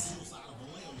 Molly,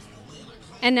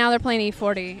 and now they're playing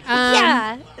E40.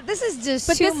 Yeah, this is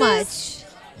just too much.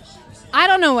 I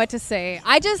don't know what to say.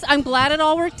 I'm glad it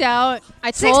all worked out.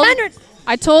 I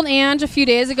I told Ange a few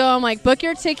days ago, I'm like, book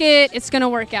your ticket. It's going to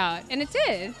work out. And it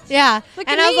did. Yeah. Look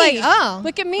and at I me. was like, oh.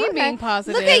 Look at me being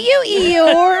positive. Look at you,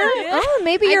 Eeyore. Oh,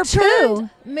 maybe you're Pooh.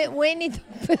 Winnie the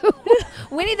Pooh.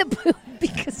 Winnie the Pooh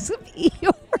because of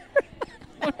Eeyore.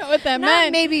 I don't know what that Not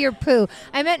meant. maybe you're Pooh.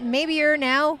 I meant maybe you're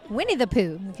now Winnie the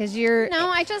Pooh because you're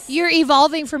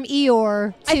evolving from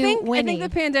Eeyore to Winnie. I think the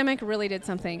pandemic really did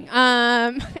something.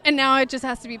 And now it just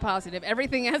has to be positive.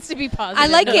 Everything has to be positive. I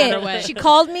like no it. matter what. She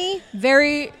called me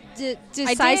very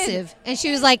decisive, and she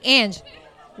was like, "Ange,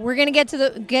 we're gonna get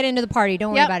into the party.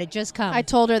 Don't worry about it. Just come." I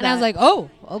told her that. And I was like,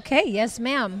 "Oh, okay, yes,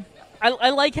 ma'am."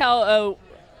 I like how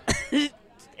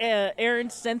Aaron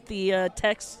sent the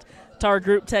text to our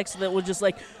group text that was just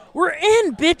like, "We're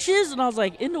in, bitches," and I was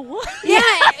like, "Into what?" Yeah,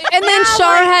 and then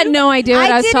Shar had no idea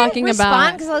what I was talking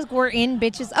about. Because I was like, "We're in,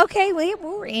 bitches." Okay,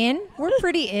 we're in. We're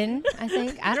pretty in. I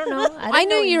think. I don't know. I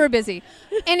knew you were busy.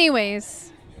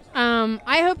 Anyways,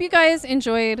 I hope you guys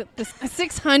enjoyed this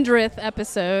 600th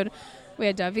episode. We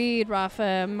had David,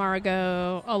 Rafa,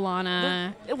 Margot,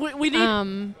 Alana.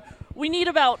 We need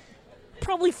about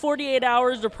probably 48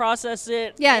 hours to process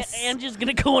it. Yes. Angie's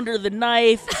going to go under the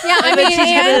knife. Yeah, I mean,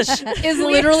 Ange is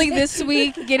literally this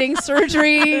week getting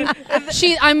surgery.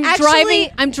 I'm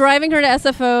driving her to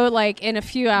SFO like in a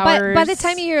few hours. But by the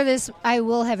time you hear this, I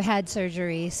will have had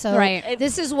surgery. So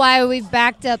this is why we've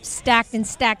backed up stacked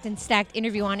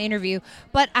interview on interview.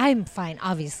 But I'm fine,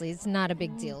 obviously. It's not a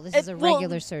big deal. This is a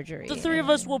regular surgery. The three of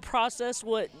us will process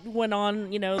what went on,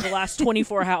 the last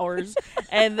 24 hours.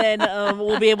 And then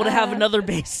we'll be able to have another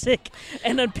basic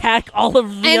and unpack all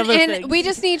of the other things. And we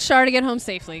just need Shar to get home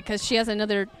safely because she has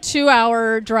another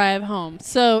 2-hour drive home.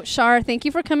 So, Shar, thank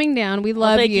you for coming down. We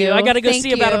love thank you. I got to go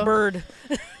see about a bird.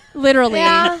 Literally.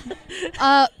 Yeah.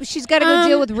 She's got to go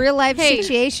deal with real life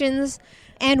situations.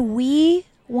 And we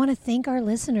want to thank our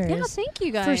listeners. Yeah, thank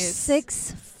you guys. For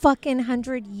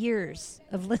 600 years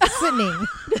of listening.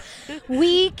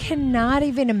 We cannot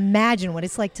even imagine what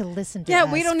it's like to listen to us. Yeah,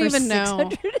 we don't even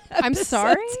know. I'm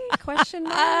sorry? Question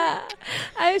mark.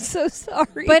 I'm so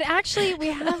sorry. But actually, we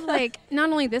have not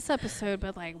only this episode,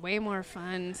 but way more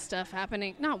fun stuff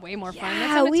happening. Not way more fun.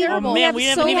 That's terrible. Oh, man, we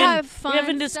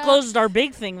haven't disclosed our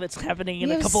big thing that's happening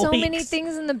in a couple weeks. We have so many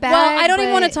things in the bag. Well, I don't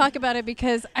even want to talk about it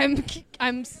because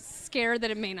I'm scared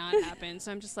that it may not happen.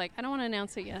 So I'm just I don't want to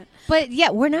announce it yet. But yeah,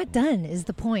 we're not done is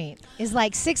the point. Is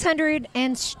 600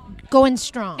 and going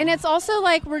strong. And it's also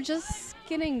we're just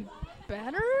getting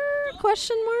better?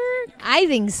 Question mark? I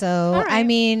think so. Right. I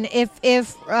mean,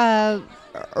 if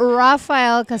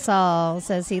Rafael Casal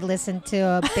says he listened to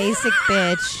a basic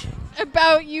bitch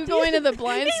about you going to the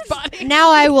blind spot,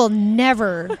 now I will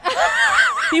never.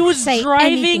 He was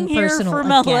driving here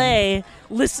from again. LA,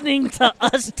 listening to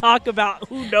us talk about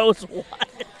who knows what.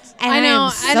 And I know.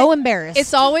 I'm so embarrassed.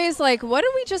 It's always what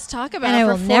did we just talk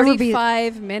about for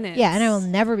 45 minutes? Yeah, and I will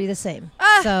never be the same.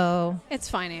 So it's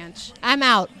fine, Ange. I'm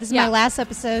out. This is my last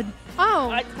episode.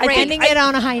 Oh, ending it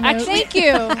on a high note. Thank you.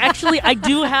 Actually, I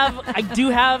do have a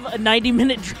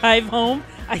 90-minute drive home.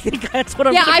 I think that's what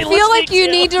I'm going to be I feel like you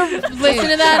to. need to listen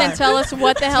to that and tell us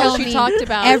what the hell she talked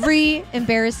about. Every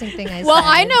embarrassing thing I said. Well,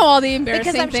 I know all the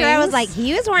embarrassing things. Because I'm sure I was like,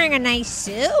 he was wearing a nice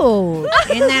suit.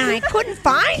 And then I couldn't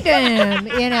find him.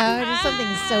 Just something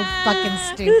so fucking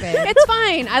stupid. It's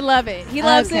fine. I love it. He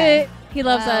loves it. He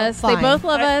loves us. Fine. They both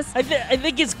love us. I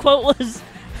think his quote was,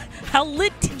 "How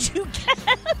lit did you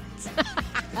get?"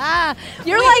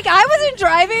 You're I wasn't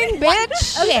driving,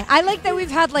 bitch. Okay, I like that we've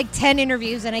had 10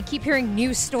 interviews and I keep hearing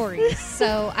new stories.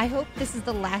 So I hope this is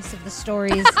the last of the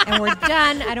stories and we're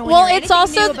done. I don't want to hear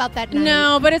anything new about that night.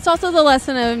 No, but it's also the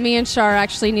lesson of me and Shar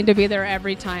actually need to be there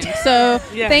every time. So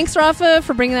thanks, Rafa,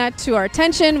 for bringing that to our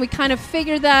attention. We kind of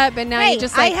figured that, but now you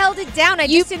just I held it down. I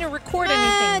just didn't record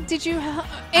anything. Did you?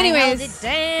 Anyways. I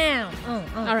held it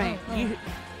down. All right.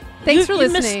 Thanks for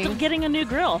listening. You missed getting a new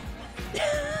grill.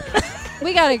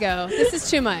 We gotta go. This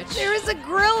is too much. There is a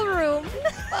grill room.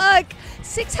 Fuck.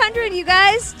 600, you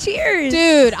guys. Cheers.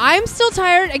 Dude, I'm still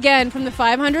tired again from the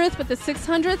 500th, but the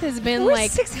 600th has been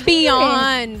 600?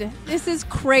 Beyond. This is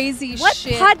crazy what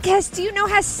shit. What podcast do you know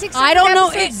has 600? I don't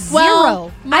know.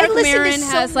 Zero. Mark Maron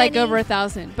has over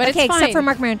 1,000, but it's fine. Except for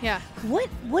Mark Maron. Yeah. What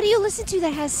do you listen to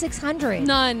that has 600?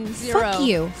 None. Zero. Fuck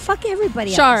you. Fuck everybody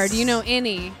Shard, else. do you know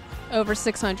any over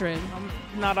 600?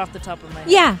 Not off the top of my head.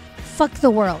 Yeah. Fuck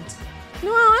the world. No,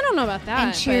 I don't know about that.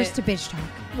 And cheers to bitch talk.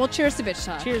 Well, cheers to bitch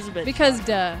talk. Cheers to bitch because talk.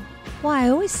 Duh. Well, I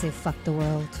always say fuck the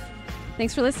world.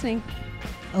 Thanks for listening.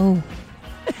 Oh.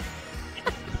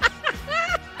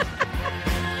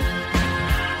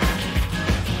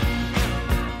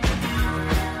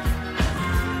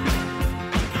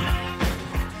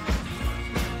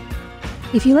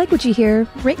 If you like what you hear,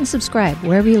 rate and subscribe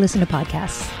wherever you listen to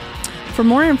podcasts. For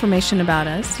more information about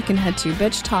us, you can head to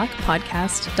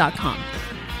bitchtalkpodcast.com.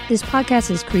 This podcast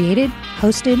is created,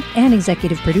 hosted, and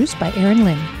executive produced by Erin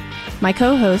Lynn. My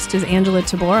co-host is Angela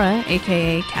Tabora,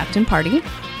 a.k.a. Captain Party.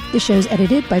 The show's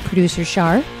edited by producer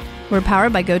Shar. We're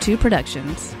powered by GoTo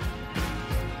Productions.